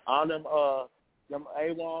 All them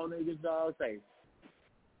AWOL niggas, dog, say.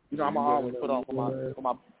 You know, I'm always put on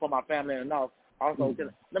for my family and North. Also,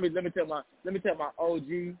 let me tell my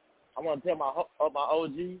OG. I want to tell my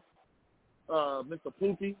OG, Mr.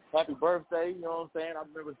 Pookie, happy birthday. You know what I'm saying? I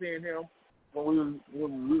remember seeing him when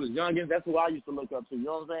we was youngins, that's who I used to look up to. You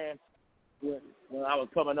know what I'm saying? When I was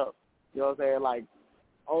coming up, you know what I'm saying? Like,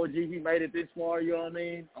 OG, he made it this far. You know what I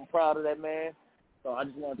mean? I'm proud of that man. So I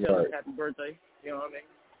just want to tell him happy birthday. You know what I mean?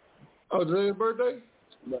 Oh, today's his birthday?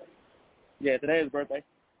 But, yeah, today's his birthday.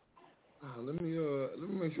 Let me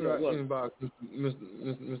make sure I inbox Mr.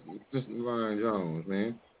 Ryan Jones,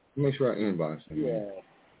 man. Make sure I inbox him.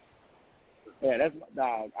 Yeah, that's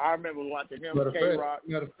dog. I remember watching him, Matter of K-Rock.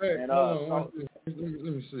 fact, hold on.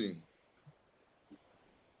 Let me see.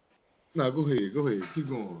 No, go ahead. Keep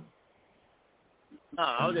going. No,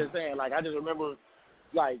 I was just saying, like, I just remember,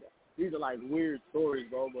 like, these are, like, weird stories,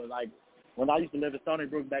 bro, but, like, when I used to live in Stony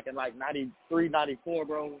Brook back in, like, 93, 94,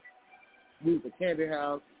 bro, we used to Candy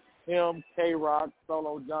House, him, K-Rock,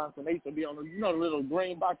 Solo Johnson, they used to be on the, you know, the little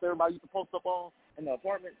green box everybody used to post up on in the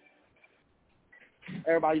apartment?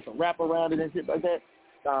 Everybody used to wrap around it and shit like that.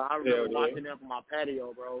 I remember watching them from my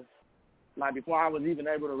patio, bro. Like, before I was even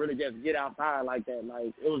able to really just get outside like that.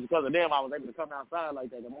 Like, it was because of them I was able to come outside like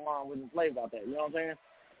that. And my mom wasn't slave about that. You know what I'm saying?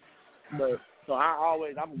 But, so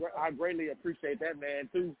I greatly appreciate that, man,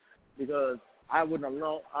 too, because I wouldn't have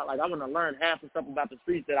learned half the stuff about the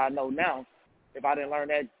streets that I know now if I didn't learn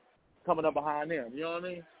that coming up behind them. You know what I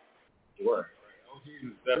mean? Sure.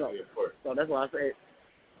 Definitely important. So that's why I say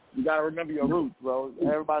you got to remember your roots, bro.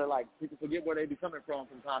 Everybody, like, people forget where they be coming from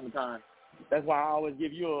time to time. That's why I always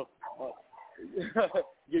give you a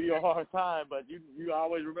hard time, but you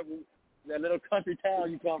always remember that little country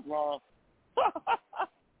town you come from.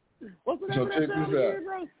 What's the name of that town again,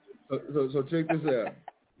 bro? So check this out.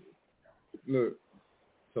 Look,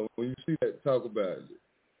 so when you see that, talk about it.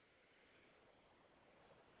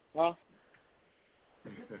 Huh?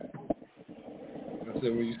 I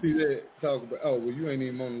said, when you see that, talk about, oh, well, you ain't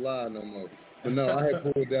even on the line no more. But no, I had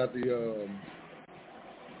pulled out the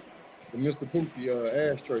Mr. Pookie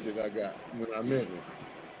ashtray that I got when I met him.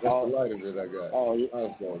 That's the lighter that I got. Oh,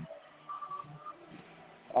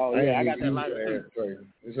 yeah. I got that lighter too. Ashtray.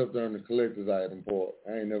 It's up there in the collector's item part.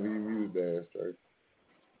 I ain't never even used the ashtray.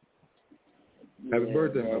 Happy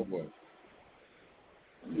birthday, my boy.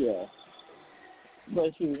 Yeah.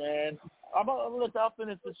 But you, man, I'm gonna let y'all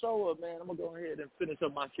finish the show up, man. I'm gonna go ahead and finish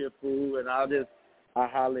up my shit food, and I'll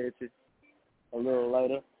holler at you a little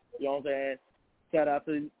later. You know what I'm saying? Shout out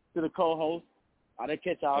to the co-host. I didn't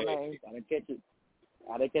catch y'all names. I didn't catch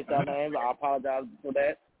y'all names. I apologize for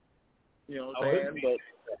that. You know what I'm saying?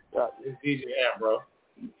 But it's DJ app, bro.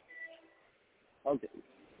 Okay.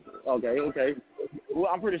 Well,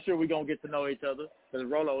 I'm pretty sure we're gonna get to know each other because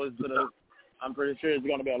Rolo is gonna. I'm pretty sure it's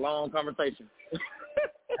gonna be a long conversation.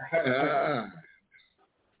 But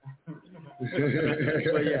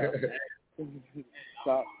yeah.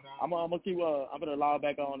 So I'm gonna keep. I'm gonna log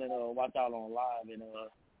back on and watch y'all on live and you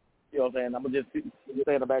know what I'm saying. I'm gonna just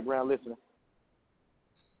stay in the background listening.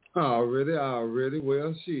 Already.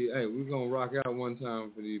 Well, shit. Hey, we're gonna rock out one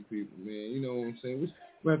time for these people, man. You know what I'm saying?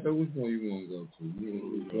 Matter of fact, which one you wanna go to? You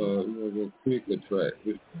wanna go quick or track?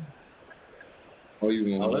 Or you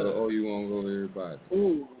wanna go everybody?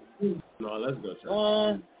 Ooh. No, let's go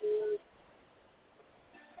track.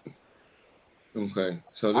 Okay,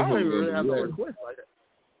 so this I don't one even we're really gonna have do. no request like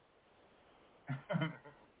that.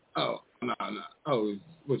 Oh, no. Oh,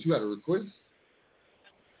 what, you got a request?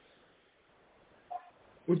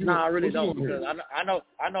 No, I really don't because I know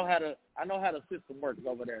how the system works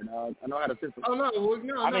over there, dog. I know how the system. Oh no!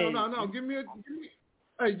 Give me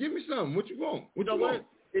something. What you want? What you want?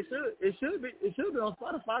 It should be on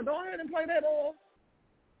Spotify. Go ahead and play that.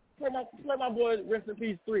 Play my boy Rest in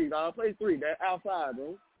Peace 3, dog. Play 3. That Outside,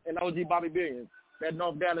 bro. And OG Bobby Billions. That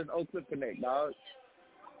North Dallas Oak Cliff Connect, dog.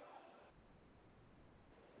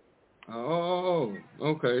 Oh,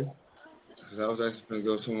 okay. Because I was actually going to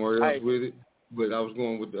go somewhere else with it, but I was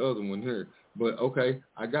going with the other one here. But, okay,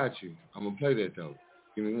 I got you. I'm going to play that, though.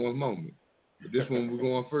 Give me one moment. But this one we're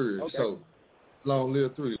going first. Okay. So, Long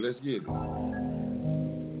Live 3. Let's get it.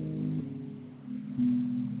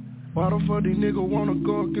 Why the fuck these niggas wanna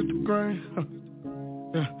go against the grain?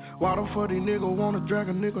 Yeah. Why the fuck these niggas wanna drag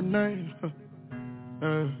a nigga name?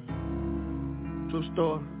 True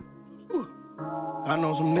story. I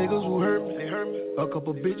know some niggas who hurt me. They hurt me. A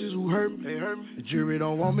couple bitches who hurt me. They hurt me. The jury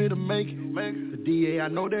don't want me to make it. The DA, I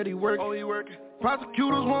know that he working. Oh, he working.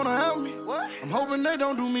 Prosecutors wanna help me. What? I'm hoping they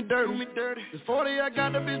don't do me dirty. This 40, I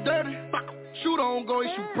got the bitch dirty. Shoot on go, he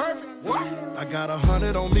shoot perfect. What? I got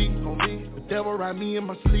 100 on me. The devil ride me in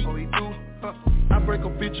my sleep. Oh, he do. I break a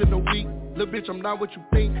bitch in a week. Little bitch, I'm not what you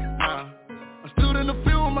think. I stood in the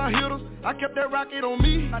field with my hitters, I kept that rocket on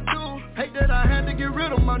me. I do hate that I had to get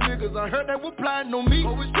rid of my niggas. I heard they were plotting on me.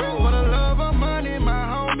 For the love of money, my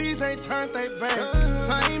homies ain't turned they back.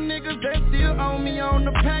 Same niggas that still own me on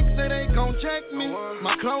the pack, say they gon' check me.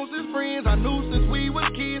 My closest friends I knew since we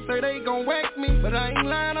was kids, say they gon' whack me. But I ain't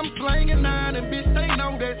lying, I'm slanging 9, and bitch they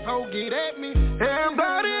know that, so get at me.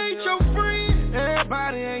 Everybody ain't your friend,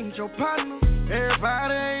 everybody ain't your partner.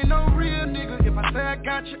 Everybody ain't no real nigga. If I say I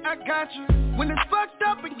got you, I got you. When it's fucked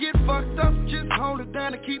up and get fucked up, just hold it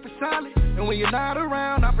down and keep it solid. And when you're not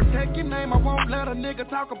around, I protect your name, I won't let a nigga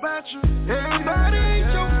talk about you. Everybody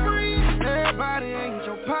ain't your friend, everybody ain't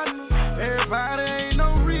your partner. Everybody ain't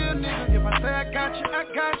no real nigga. If I say I got you, I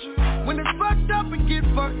got you. When it's fucked up and get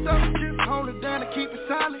fucked up, just hold it down and keep it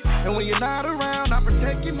solid. And when you're not around, I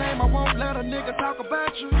protect your name, I won't let a nigga talk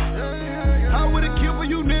about you. I would've killed for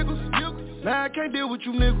you niggas. Now I can't deal with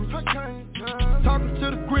you niggas. Talking to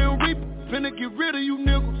the Grim Reaper, finna get rid of you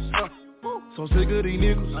niggas. So sick of these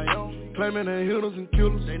niggas, claiming they hitters and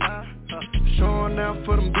killers. They not showing out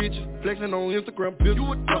for them bitches, flexing on Instagram pictures.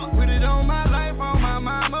 You a duck with it on my life, on my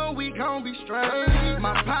mama, we gon' be straight.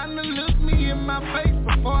 My partner looked me in my face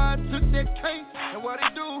before I took that case. And what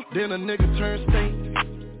he do? Then a nigga turn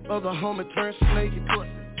state, other homie turn snake.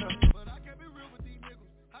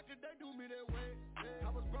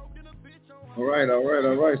 All right.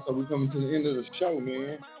 So we coming to the end of the show,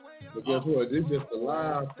 man. But guess what? This is just the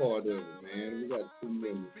live part of it, man. We got 2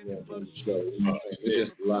 minutes left on the show. You know what I'm saying? It's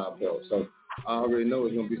just the live part. So I already know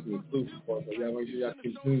it's gonna be some exclusive parts. So y'all make sure y'all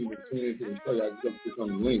continue to tune into the show. Y'all just click on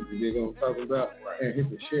the link. You dig what I'm talking about? And hit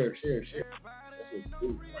the share. That's what's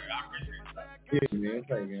cool. Yeah, man.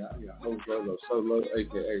 Hey, man. I got host Rolo Solo,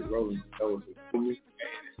 aka Rolling Stones with me.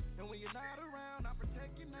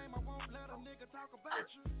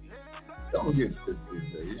 Don't forget this,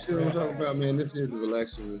 you see what I'm talking about, man? This is the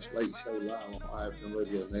Relaxing with Slate Show live on iFM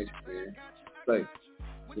Radio Nation, man. Like,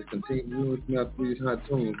 just continue listening out to these hot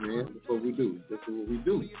tunes, man. That's what we do. That's what we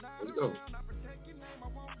do. Let's go.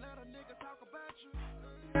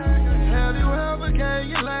 Have you ever gave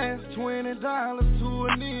your last $20 to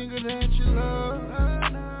a nigga that you love?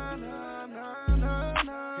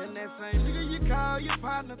 And that same nigga you call your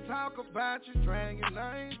partner talk about you, drag your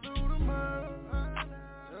name through the mud.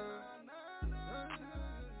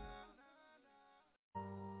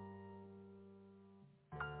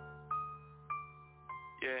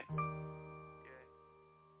 Yeah.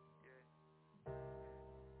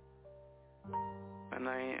 And I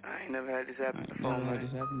ain't never had this happen before, man.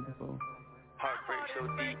 Heartbreak so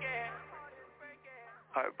deep.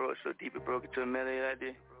 Heart broke so deep it broke into a melody like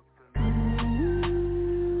this.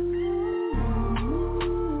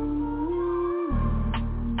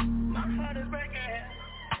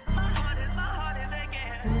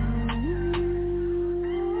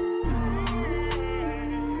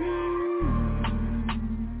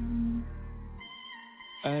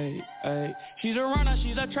 Ay, she's a runner,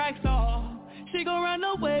 she's a track star. She gon' run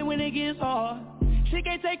away when it gets hard. She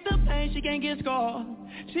can't take the pain, she can't get scarred.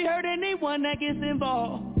 She hurt anyone that gets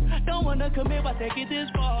involved. Don't wanna commit, why take it this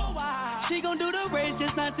far? She gon' do the race,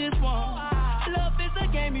 just not this one. Love is a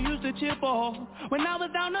game you used to cheer for. When I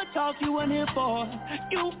was down to talk, you weren't here for.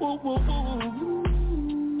 You woo.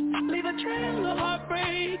 Leave a trail of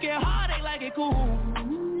heartbreak and heartache like it cool.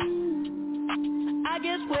 I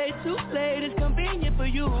guess way too late is convenient for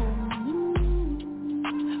you.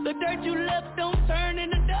 The dirt you left don't turn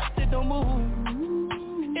into dust, it don't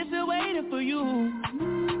move. It's still waiting for you.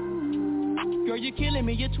 Girl, you're killing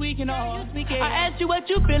me, you're tweaking all. I asked you what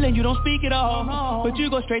you feeling, you don't speak at all. But you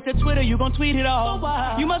go straight to Twitter, you gon' tweet it all.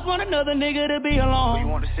 You must want another nigga to be along. What you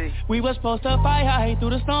want to see? We was supposed to fight high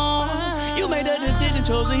through the storm. You made a decision,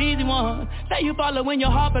 chose the easy one. Say you following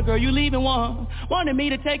your heart, but girl, you leaving one. Wanted me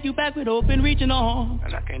to take you back with open reaching on.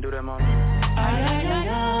 And I can't do that, mom.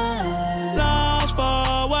 Lost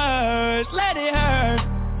for words, let it hurt.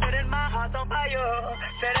 Setting my heart on fire.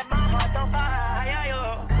 Setting my heart on fire.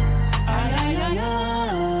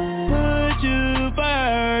 Put you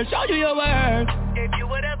first, show you your worth. Give you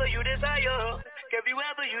whatever you desire. Give you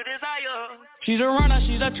whatever you desire. She's a runner,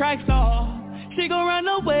 she's a track star. She gon' run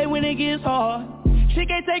away when it gets hard. She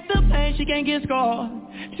can't take the pain, she can't get scarred.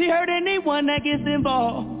 She hurt anyone that gets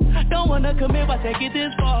involved. Don't wanna commit, why take it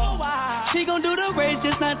this far? She gon' do the race,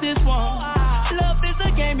 just not this one. Love is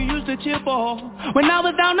a game you used to cheer for. When I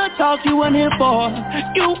was down to talk, you weren't here for.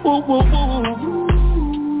 You woo.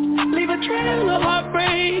 Leave a trail of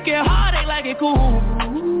heartbreak and heartache like it cool.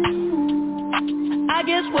 I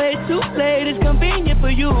guess way too late is convenient for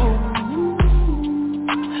you.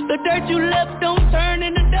 The dirt you left don't turn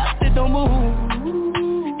into dust, it don't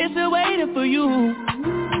move. It's still waiting for you.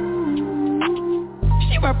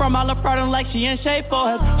 her from all her product like she in shape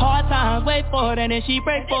for it. Hard times, wait for it, and then she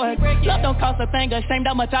break for it. Love don't cost a thing, ashamed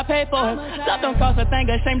how much I paid for it. Love don't cost a thing,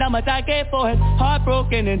 ashamed how much I gave for it. Heart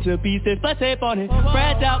broken into pieces, but tape on it.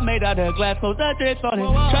 Fragile, made out of glass, close the drapes on it.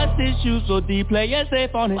 Trust issues so deep, play it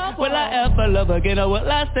safe on it. Will I ever love again or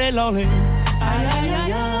will I stay lonely?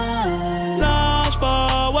 Lost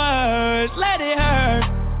for words, let it hurt.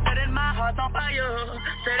 Setting my heart on fire,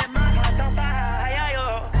 setting my heart on fire.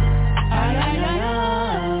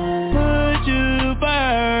 Put you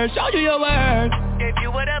first, show you your worth. Give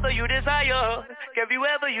you whatever you desire, give you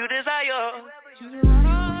whatever you desire. She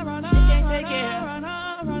can't take it,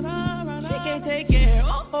 she can't take it,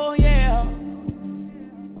 oh yeah.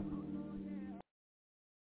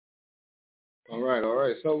 All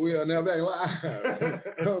right. So we are now back live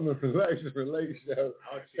on the Selection Relate Show.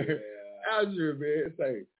 Out here, man.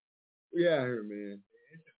 Say, we out here, man.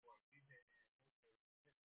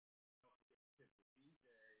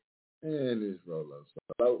 And it's Rolo.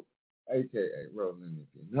 So, a.k.a. Rolling if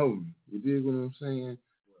you know me. You dig what I'm saying?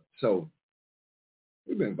 So,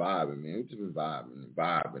 we've been vibing, man. We've just been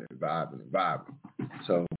vibing.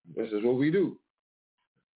 So, this is what we do.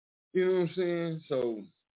 You know what I'm saying? So,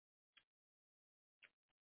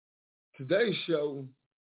 today's show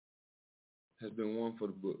has been one for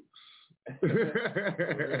the books.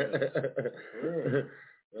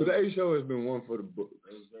 Today's show has been one for the books.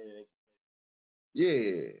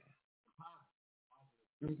 Yeah.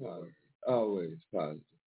 Positive. Always positive.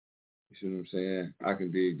 You see what I'm saying? I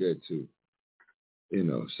can dig that too. You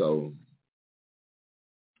know, so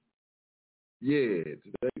today's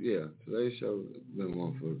show has been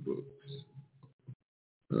one for the books.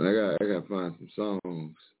 I gotta find some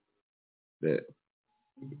songs that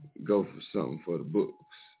go for something for the books,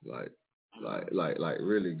 like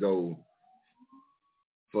really go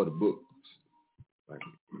for the books. Like,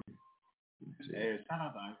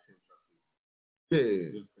 yeah,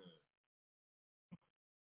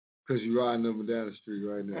 because you riding up and down the street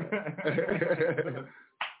right now.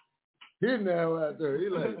 He's now out there. He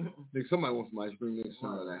like, nigga, somebody wants some ice cream. Nigga,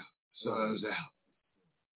 sun's out. Sun's out.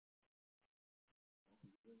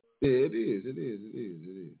 Yeah, it is.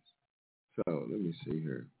 So let me see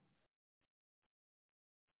here.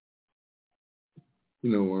 You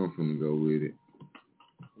know where I'm finna go with it.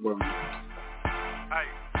 Well,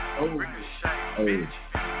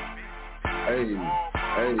 Hey.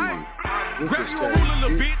 Grab you a ruler,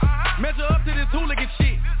 little bitch. Measure up to this hooligan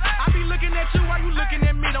shit. I be looking at you while you looking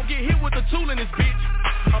at me. Don't get hit with the tool in this bitch.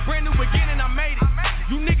 A brand new beginning, I made it.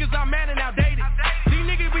 You niggas are mad and outdated. These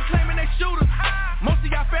niggas be claiming they shooters. Most of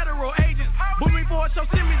y'all federal agents. Book me for a show,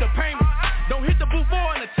 send me the payment. Don't hit the booth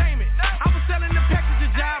for entertainment. I was selling the package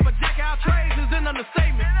of job, but jack out trades is an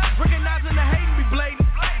understatement. Recognizing the hating be blatant.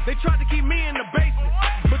 They tried to keep me in the basement.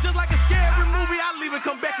 But just like a scary movie, I'll leave it,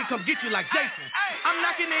 come back and come get you like Jason. I'm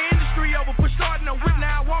knocking the industry over, push starting a whip,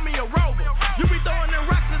 now I want me a rover. You be throwing them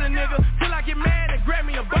rocks to the nigga, till I get mad and grab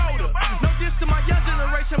me a boulder. No diss to my young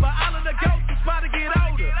generation, but all of the ghosts is about to get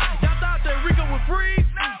older. Y'all thought that Rico would freeze,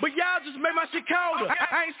 but y'all just made my shit colder.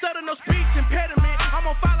 I ain't stuttering no speech impediment, I'm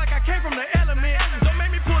on fire like I came from the element. Don't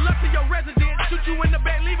make me pull up to your residence, shoot you in the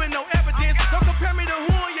back, leaving no evidence. Don't compare me to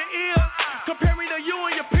who in your ear, compare me to you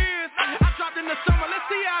and your peers. I dropped in the summer, let's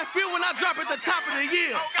see how I feel when I drop at the top of the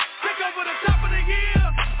year. Take over the top of the year,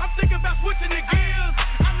 I'm thinking about switching the gears.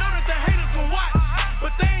 I know that the haters will watch,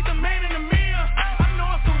 but they ain't the man in the mirror. I know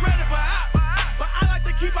I'm so ready for out, but I like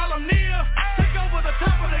to keep all them near. Take over the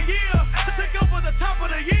top of the year, take over the top of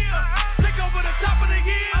the year, take over the top of the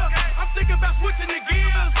year. I'm thinking about switching the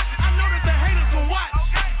gears. I know that the haters will watch,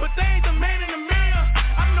 but they ain't the man in the mirror.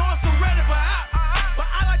 I know I'm so ready for out, but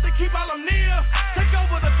I like to keep all them near. Take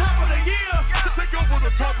over the top of the year, take over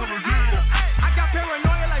the top of the year. I got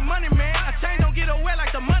paranoia like money, man. A chain don't get away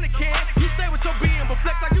like the money can. You stay with your being, but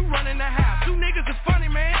flex like you running the house. You niggas is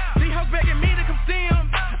funny, man. These hoes begging me to come see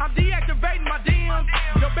them. I'm deactivating my DMs.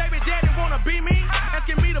 Your baby daddy wanna be me,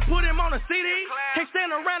 asking me to put him on a CD. Can't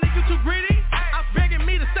stand around if you too greedy. I'm begging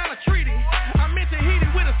me to sign a treaty. I meant to hit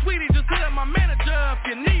it with a sweetie. Just hit up my manager if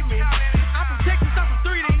you need me. I'm from Texas, I'm from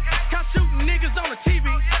 3D. Caught shooting niggas on the TV.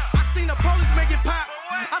 I seen the police make it pop.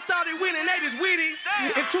 I thought he winning, they just witty.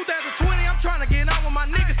 In 2020, I'm trying to get on with my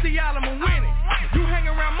niggas, see all of them winning. You hang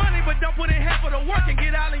around money, but don't put in half of the work and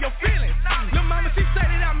get all of your feelings. Lil' mama, she say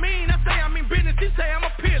that I mean business, she say I'm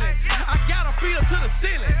appealing. I got her feet up to the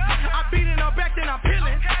ceiling. I beating her back, then I'm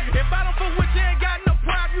peeling. If I don't fuck with you, ain't got no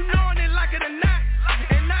pride, you knowin' it like it or not.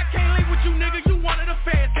 And I can't link with you, nigga, you one of the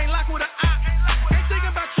feds, can't lock with an op. Ain't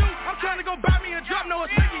thinking about you, I'm trying to go buy me a drop, no,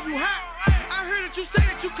 it's making you hot. I heard that you say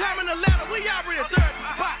that you climbing the ladder, we already a third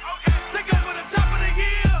spot. Take over the top of the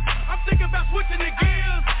year, I'm thinking about switching the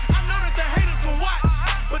gears.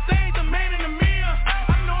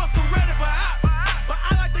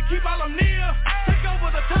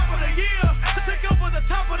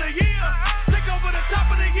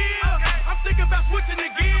 about switching the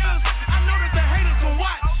gears. I know that the haters gon'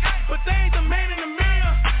 watch, but they ain't the man in the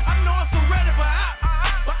mirror. I know I'm so ready for out,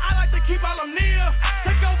 but I like to keep all them near.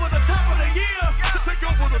 Take over the top of the year. Take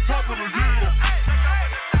over the top of the year.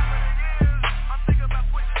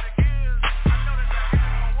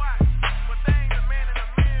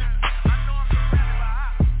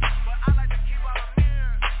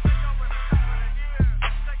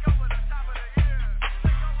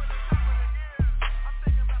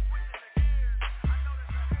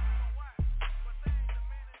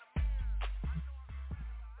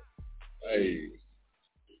 Hey.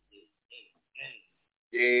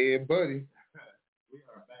 Yeah, buddy. We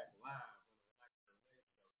are back live.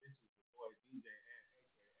 This is the boy DJ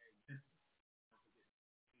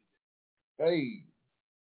and Hey.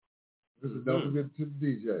 This is Don't Forget to the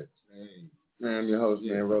DJ. Hey. Man, I'm your host,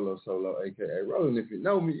 man, Rolo Solo, a.k.a. Rollin'. If you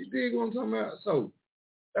know me, you dig what I'm talking about? So,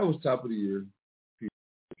 that was top of the year.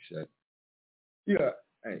 Yeah.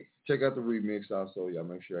 Hey, check out the remix also. Y'all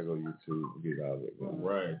make sure I go to YouTube and get all that going.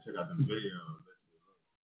 Right. Check out the video.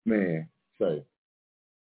 Man, say.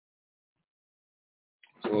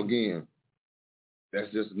 So again,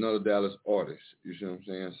 that's just another Dallas artist. You see what I'm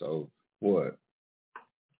saying? So what?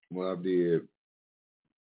 When I did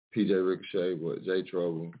PJ Ricochet, J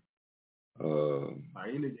Trouble, I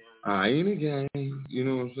Ain't a Gang, you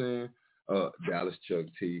know what I'm saying? Dallas Chuck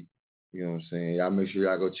T, you know what I'm saying? Y'all make sure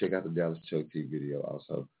y'all go check out the Dallas Chuck T video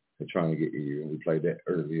also. They're trying to get you, and we played that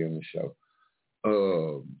earlier in the show.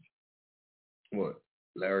 What?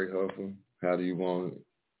 Larry Huffer, How Do You Want It?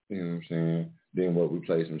 You know what I'm saying? Then what we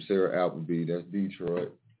played some Sarah Appleby, that's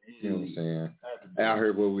Detroit. You know what I'm saying? Out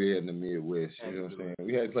here where we at in the Midwest, you know what I'm saying?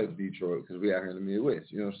 We had to play Detroit because we out here in the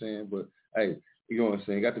Midwest, you know what I'm saying? But hey, you know what I'm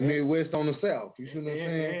saying? Got the Midwest on the South, you see what I'm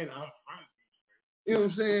saying? You know what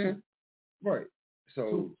I'm saying? Right.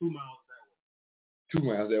 So 2 miles that way. 2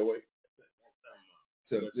 miles that way?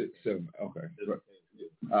 7. Okay. Right.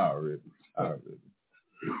 Already.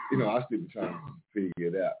 You know, I still be trying to figure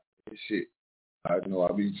it out. Shit. I know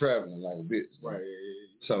I be traveling like a bitch. Right.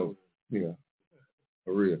 So, yeah.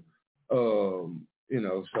 For real. You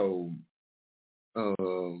know, so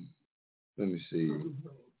let me see.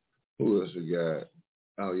 Who else we got?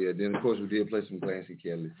 Oh yeah, then of course we did play some Clancy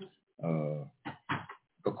Kelly.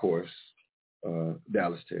 Of course.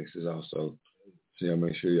 Dallas, Texas also. So y'all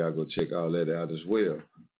make sure y'all go check all that out as well.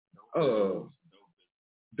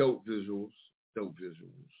 Dope visuals.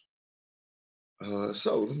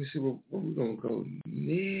 So let me see what we're gonna go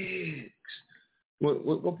next.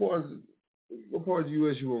 What part of the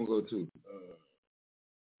US you wanna go to?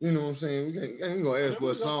 You know what I'm saying? We ain't gonna ask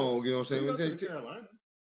for a song, you know what I'm saying? We can't Carolina.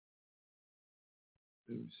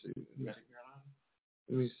 Let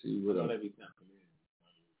me see what else.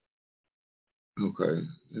 Okay.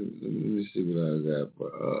 Let me see what I got.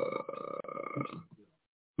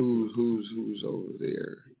 Who's over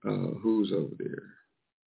there? Who's over there?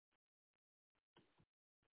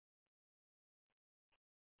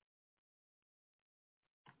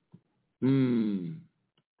 I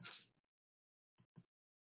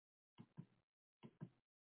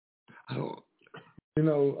don't. You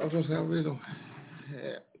know, I was gonna say I really don't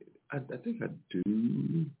have. I think I do.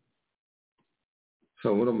 So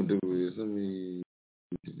what I'm gonna do is let me.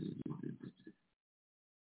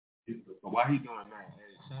 While he doing that,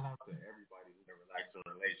 hey, shout out to everybody who never liked on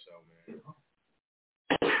the Late Show, man.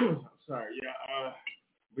 Sorry, yeah.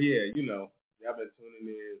 But yeah, you know, y'all been tuning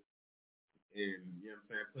in, and you know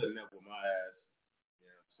what I'm saying, putting up with my ass. You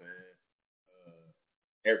know what I'm saying.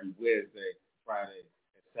 Every Wednesday, Friday,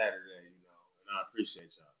 and Saturday, you know, and I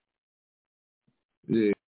appreciate y'all.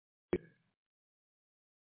 Yeah.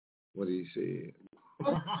 What he said.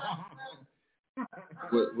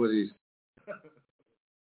 what he.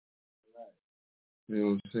 You know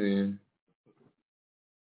what I'm saying?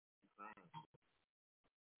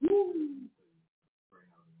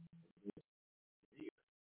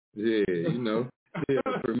 Yeah, you know. Yeah,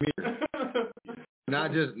 premiere.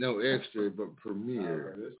 Not just no extra, but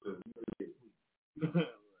premiere.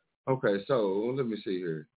 Okay, so let me see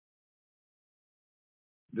here.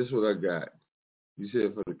 This is what I got. You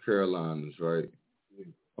said for the Carolinas, right?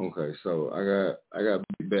 Okay, so I got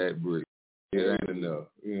Big Bad Brick. It ain't enough.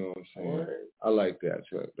 You know what I'm saying? I like that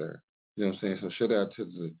track there. You know what I'm saying? So shout out to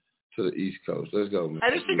the East Coast. Let's go, man.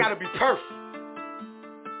 Hey, this shit gotta be perfect.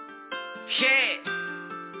 Yeah.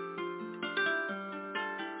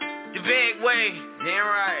 The big way, damn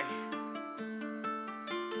right.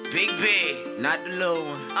 Big, not the little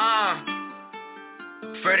one.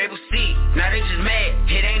 First they was see, now they just mad.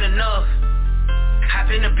 It ain't enough. Hop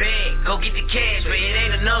in the bag, go get the cash, but it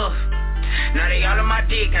ain't enough. Now they all on my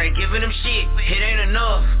dick, I ain't giving them shit, it ain't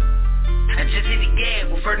enough. I just hit the gas,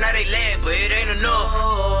 well first now they laugh, but it ain't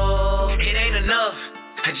enough. It ain't enough.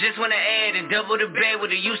 I just wanna add and double the bag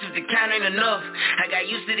with the use if the count ain't enough. I got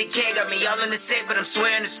used to the cat, got me all in the set, but I'm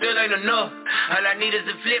swearing it still ain't enough. All I need is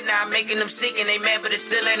a flip, now I'm making them sick and they mad, but it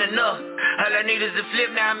still ain't enough. All I need is a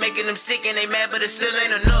flip, now I'm making them sick and they mad, but it still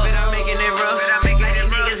ain't enough. But I'm making it rough, like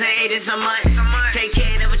them niggas ain't ate it so much. Take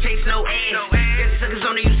care, never chase no ass. Guess the suckers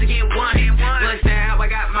only used to get one. Bust down, I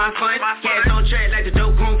got my fun. Cash on track like the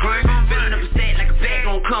dope gon' run. Filling up a set like a bag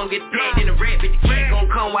gon' come. Get packed in the rap, but the cat gon'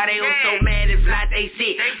 come. Why they all so mad if not they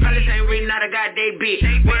sick? Probably ain't reading out, I got they bitch.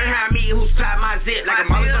 Word how me who's tied my zip. Like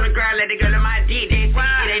I'm always on the ground, let the girl in my dick. That's it,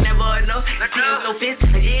 it ain't never enough. I see no fist,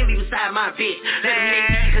 I didn't be beside my bitch. Let them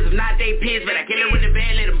niggas, cause if not they piss. But I kill it with the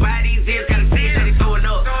band, let them buy these zips. Got a fish, let it throwing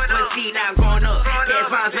up. One seat, now I'm growing up.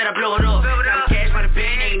 Cash bombs, better blow it up. Got a cash by the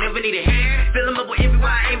band, ain't never need a hand. Fill them up with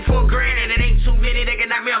everywhere, I aim for a grand. And it ain't too many that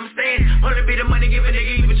can knock me off my stand. Only bit of money, give a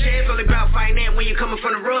nigga even chance. Only about finance when you coming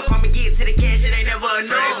from the rough. I'ma get to the cash, it ain't never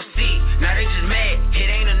enough. Now they just mad, it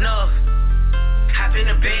ain't enough. Hop in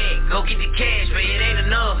the bag, go get the cash, but it ain't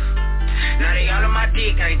enough. Now they all on my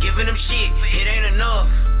dick, I ain't giving them shit, it ain't enough.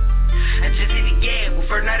 I just hit the gas, well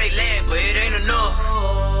first now they laugh, but it ain't enough.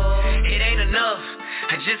 It ain't enough.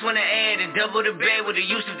 I just wanna add and double the bag with the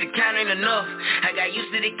use if the count ain't enough. I got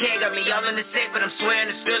used to the cat, got me all in the set, but I'm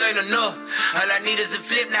swearing it still ain't enough. All I need is a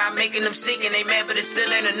flip, now I'm making them sick and they mad, but it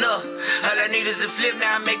still ain't enough. All I need is a flip,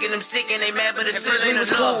 now I'm making them sick and they mad, but it still ain't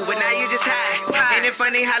enough. Cool, but now you just high. Ain't it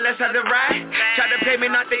funny how less of the ride? Try to play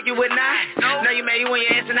me, not think you would not. Now you mad, you when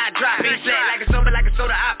your ass and I drop. Be flat like a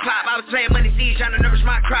soda, I pop. I was playing money seeds, trying to nourish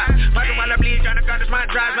my crop. Popping while I bleed, trying to garnish my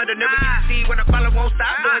drives, but I never get to see when I follow won't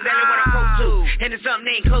stop. Doing exactly what I'm supposed to, and it's something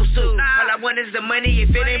they ain't close to. All I want is the money, if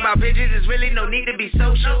it ain't about bitches, there's really no need to be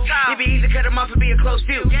social. It be easy to cut them off and be a close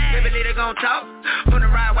few. Maybe they gon' talk, on the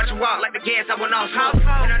ride, watch them walk like the gas, I went off smoke.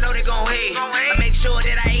 And I know they gon' hate, I make sure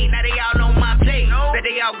that I ain't, now they all on my plate. That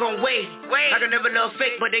they all gon' wait, I can never love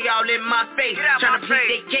fake, but they all in my face, tryna plead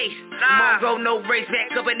their case. Won't go no race,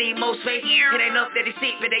 back up and need more space. It ain't enough that they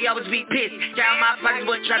sick, but they always be pissed. Down my pockets,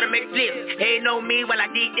 but try to make flips. Ain't no me while I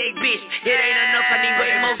need they bitch. It ain't enough, I need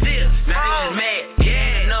way more zips. Now they just mad, it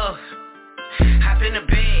ain't enough. Hop in the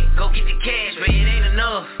bag, go get the cash, but it ain't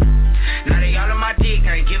enough. Now they all on my dick,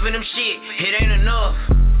 I ain't giving them shit, it ain't enough.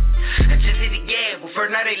 I just hit the gas, well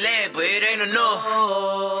first now they laugh, but it ain't enough.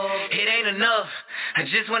 It ain't enough. I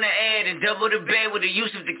just wanna add and double the bag with the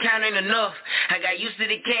use if the count ain't enough. I got used to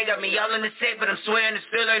the cat, got me all in the set, but I'm swearing it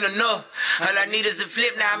still ain't enough. All I need is a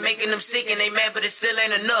flip, now I'm making them sick and they mad, but it still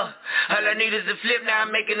ain't enough. All I need is a flip, now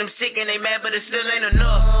I'm making them sick and they mad, but it still ain't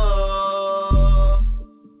enough.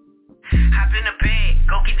 Hop in the bag,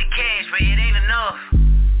 go get the cash, but it ain't enough.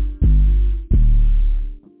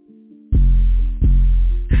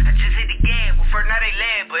 I just hit the gas, well first now they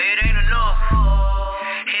laugh, but it ain't enough.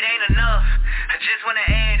 It ain't enough. I just wanna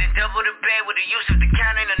add and double the bag with the use if the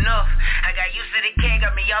count ain't enough. I got used to the cat,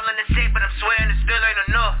 got me all in the set, but I'm swearing it still ain't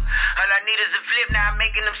enough. All I need is a flip, now I'm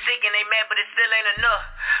making them sick and they mad, but it still ain't enough.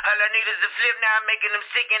 All I need is a flip, now I'm making them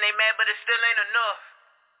sick and they mad, but it still ain't enough.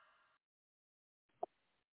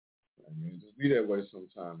 Just be that way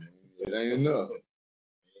sometimes, man. It ain't enough.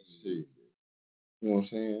 See. You know what I'm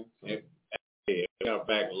saying? So, hey, I'm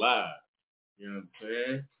back live. You know what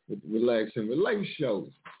I'm saying? Relax and relate show.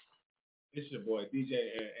 It's your boy DJ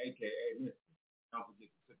and AKA Mr. Don't forget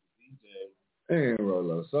to put the DJ. And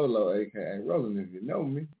Rolo Solo, AKA Roland, if you know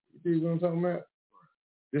me. You see what I'm talking about?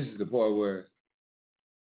 This is the part where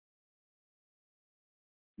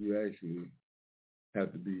you actually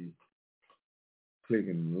have to be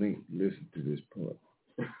clicking the link to listen to this part.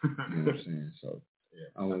 You know what I'm saying? So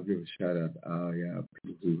I want to give a shout out to all y'all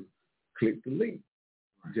people who click the link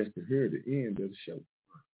just to hear the end of the show.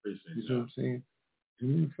 You see what I'm saying? Do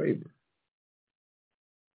me a favor.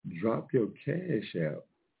 Drop your cash out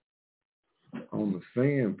on the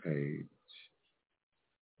fan page.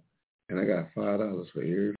 And I got $5 for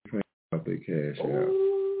every fan drop their cash out.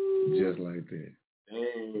 Just like that.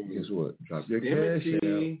 Dang. Guess what? Drop your cash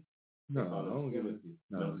out. No, I don't give it.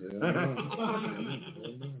 No.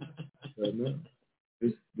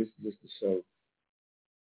 This is just a show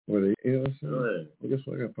where they, you know what I'm saying? Right. Well, guess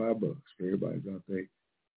what? I got $5 for everybody drop their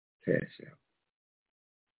cash out.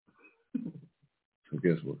 So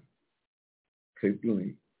guess what? Click the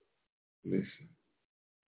link. Listen.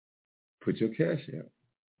 Put your cash out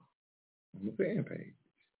on the fan page.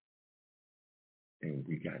 And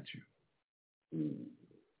we got you.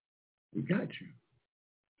 We got you.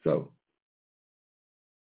 So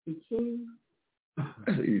that's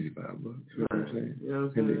an easy $5. You know what I'm saying? You know what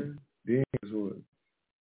I'm saying? And then guess what?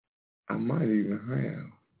 I might even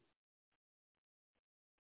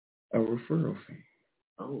have a referral fee.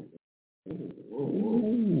 Oh.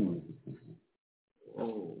 Ooh.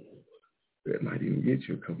 That might even get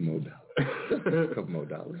you a couple more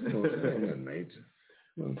dollars. You know what I'm saying? Nothing major.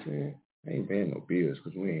 You know what I'm saying? I ain't paying no bills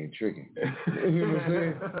because we ain't tricking. You know what I'm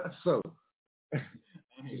saying? So,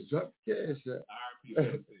 just drop the cash out. You know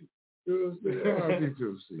what I'm saying?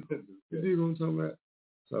 RP2C. You dig what I'm talking about?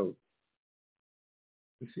 So,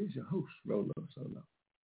 this is your host, Roll Up Solo,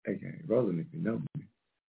 a.k.a. Rolling if you know me.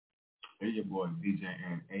 And your boy, DJ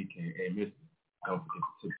and a.k.a. Mr. Don't forget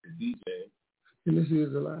to tip the DJ. And this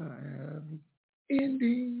is the live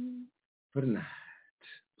ending for the night.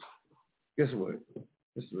 Guess what?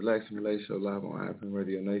 It's the Relax and Relate Show live on iFM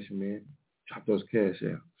Radio Nation, man. Drop those cash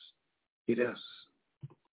apps. Hit us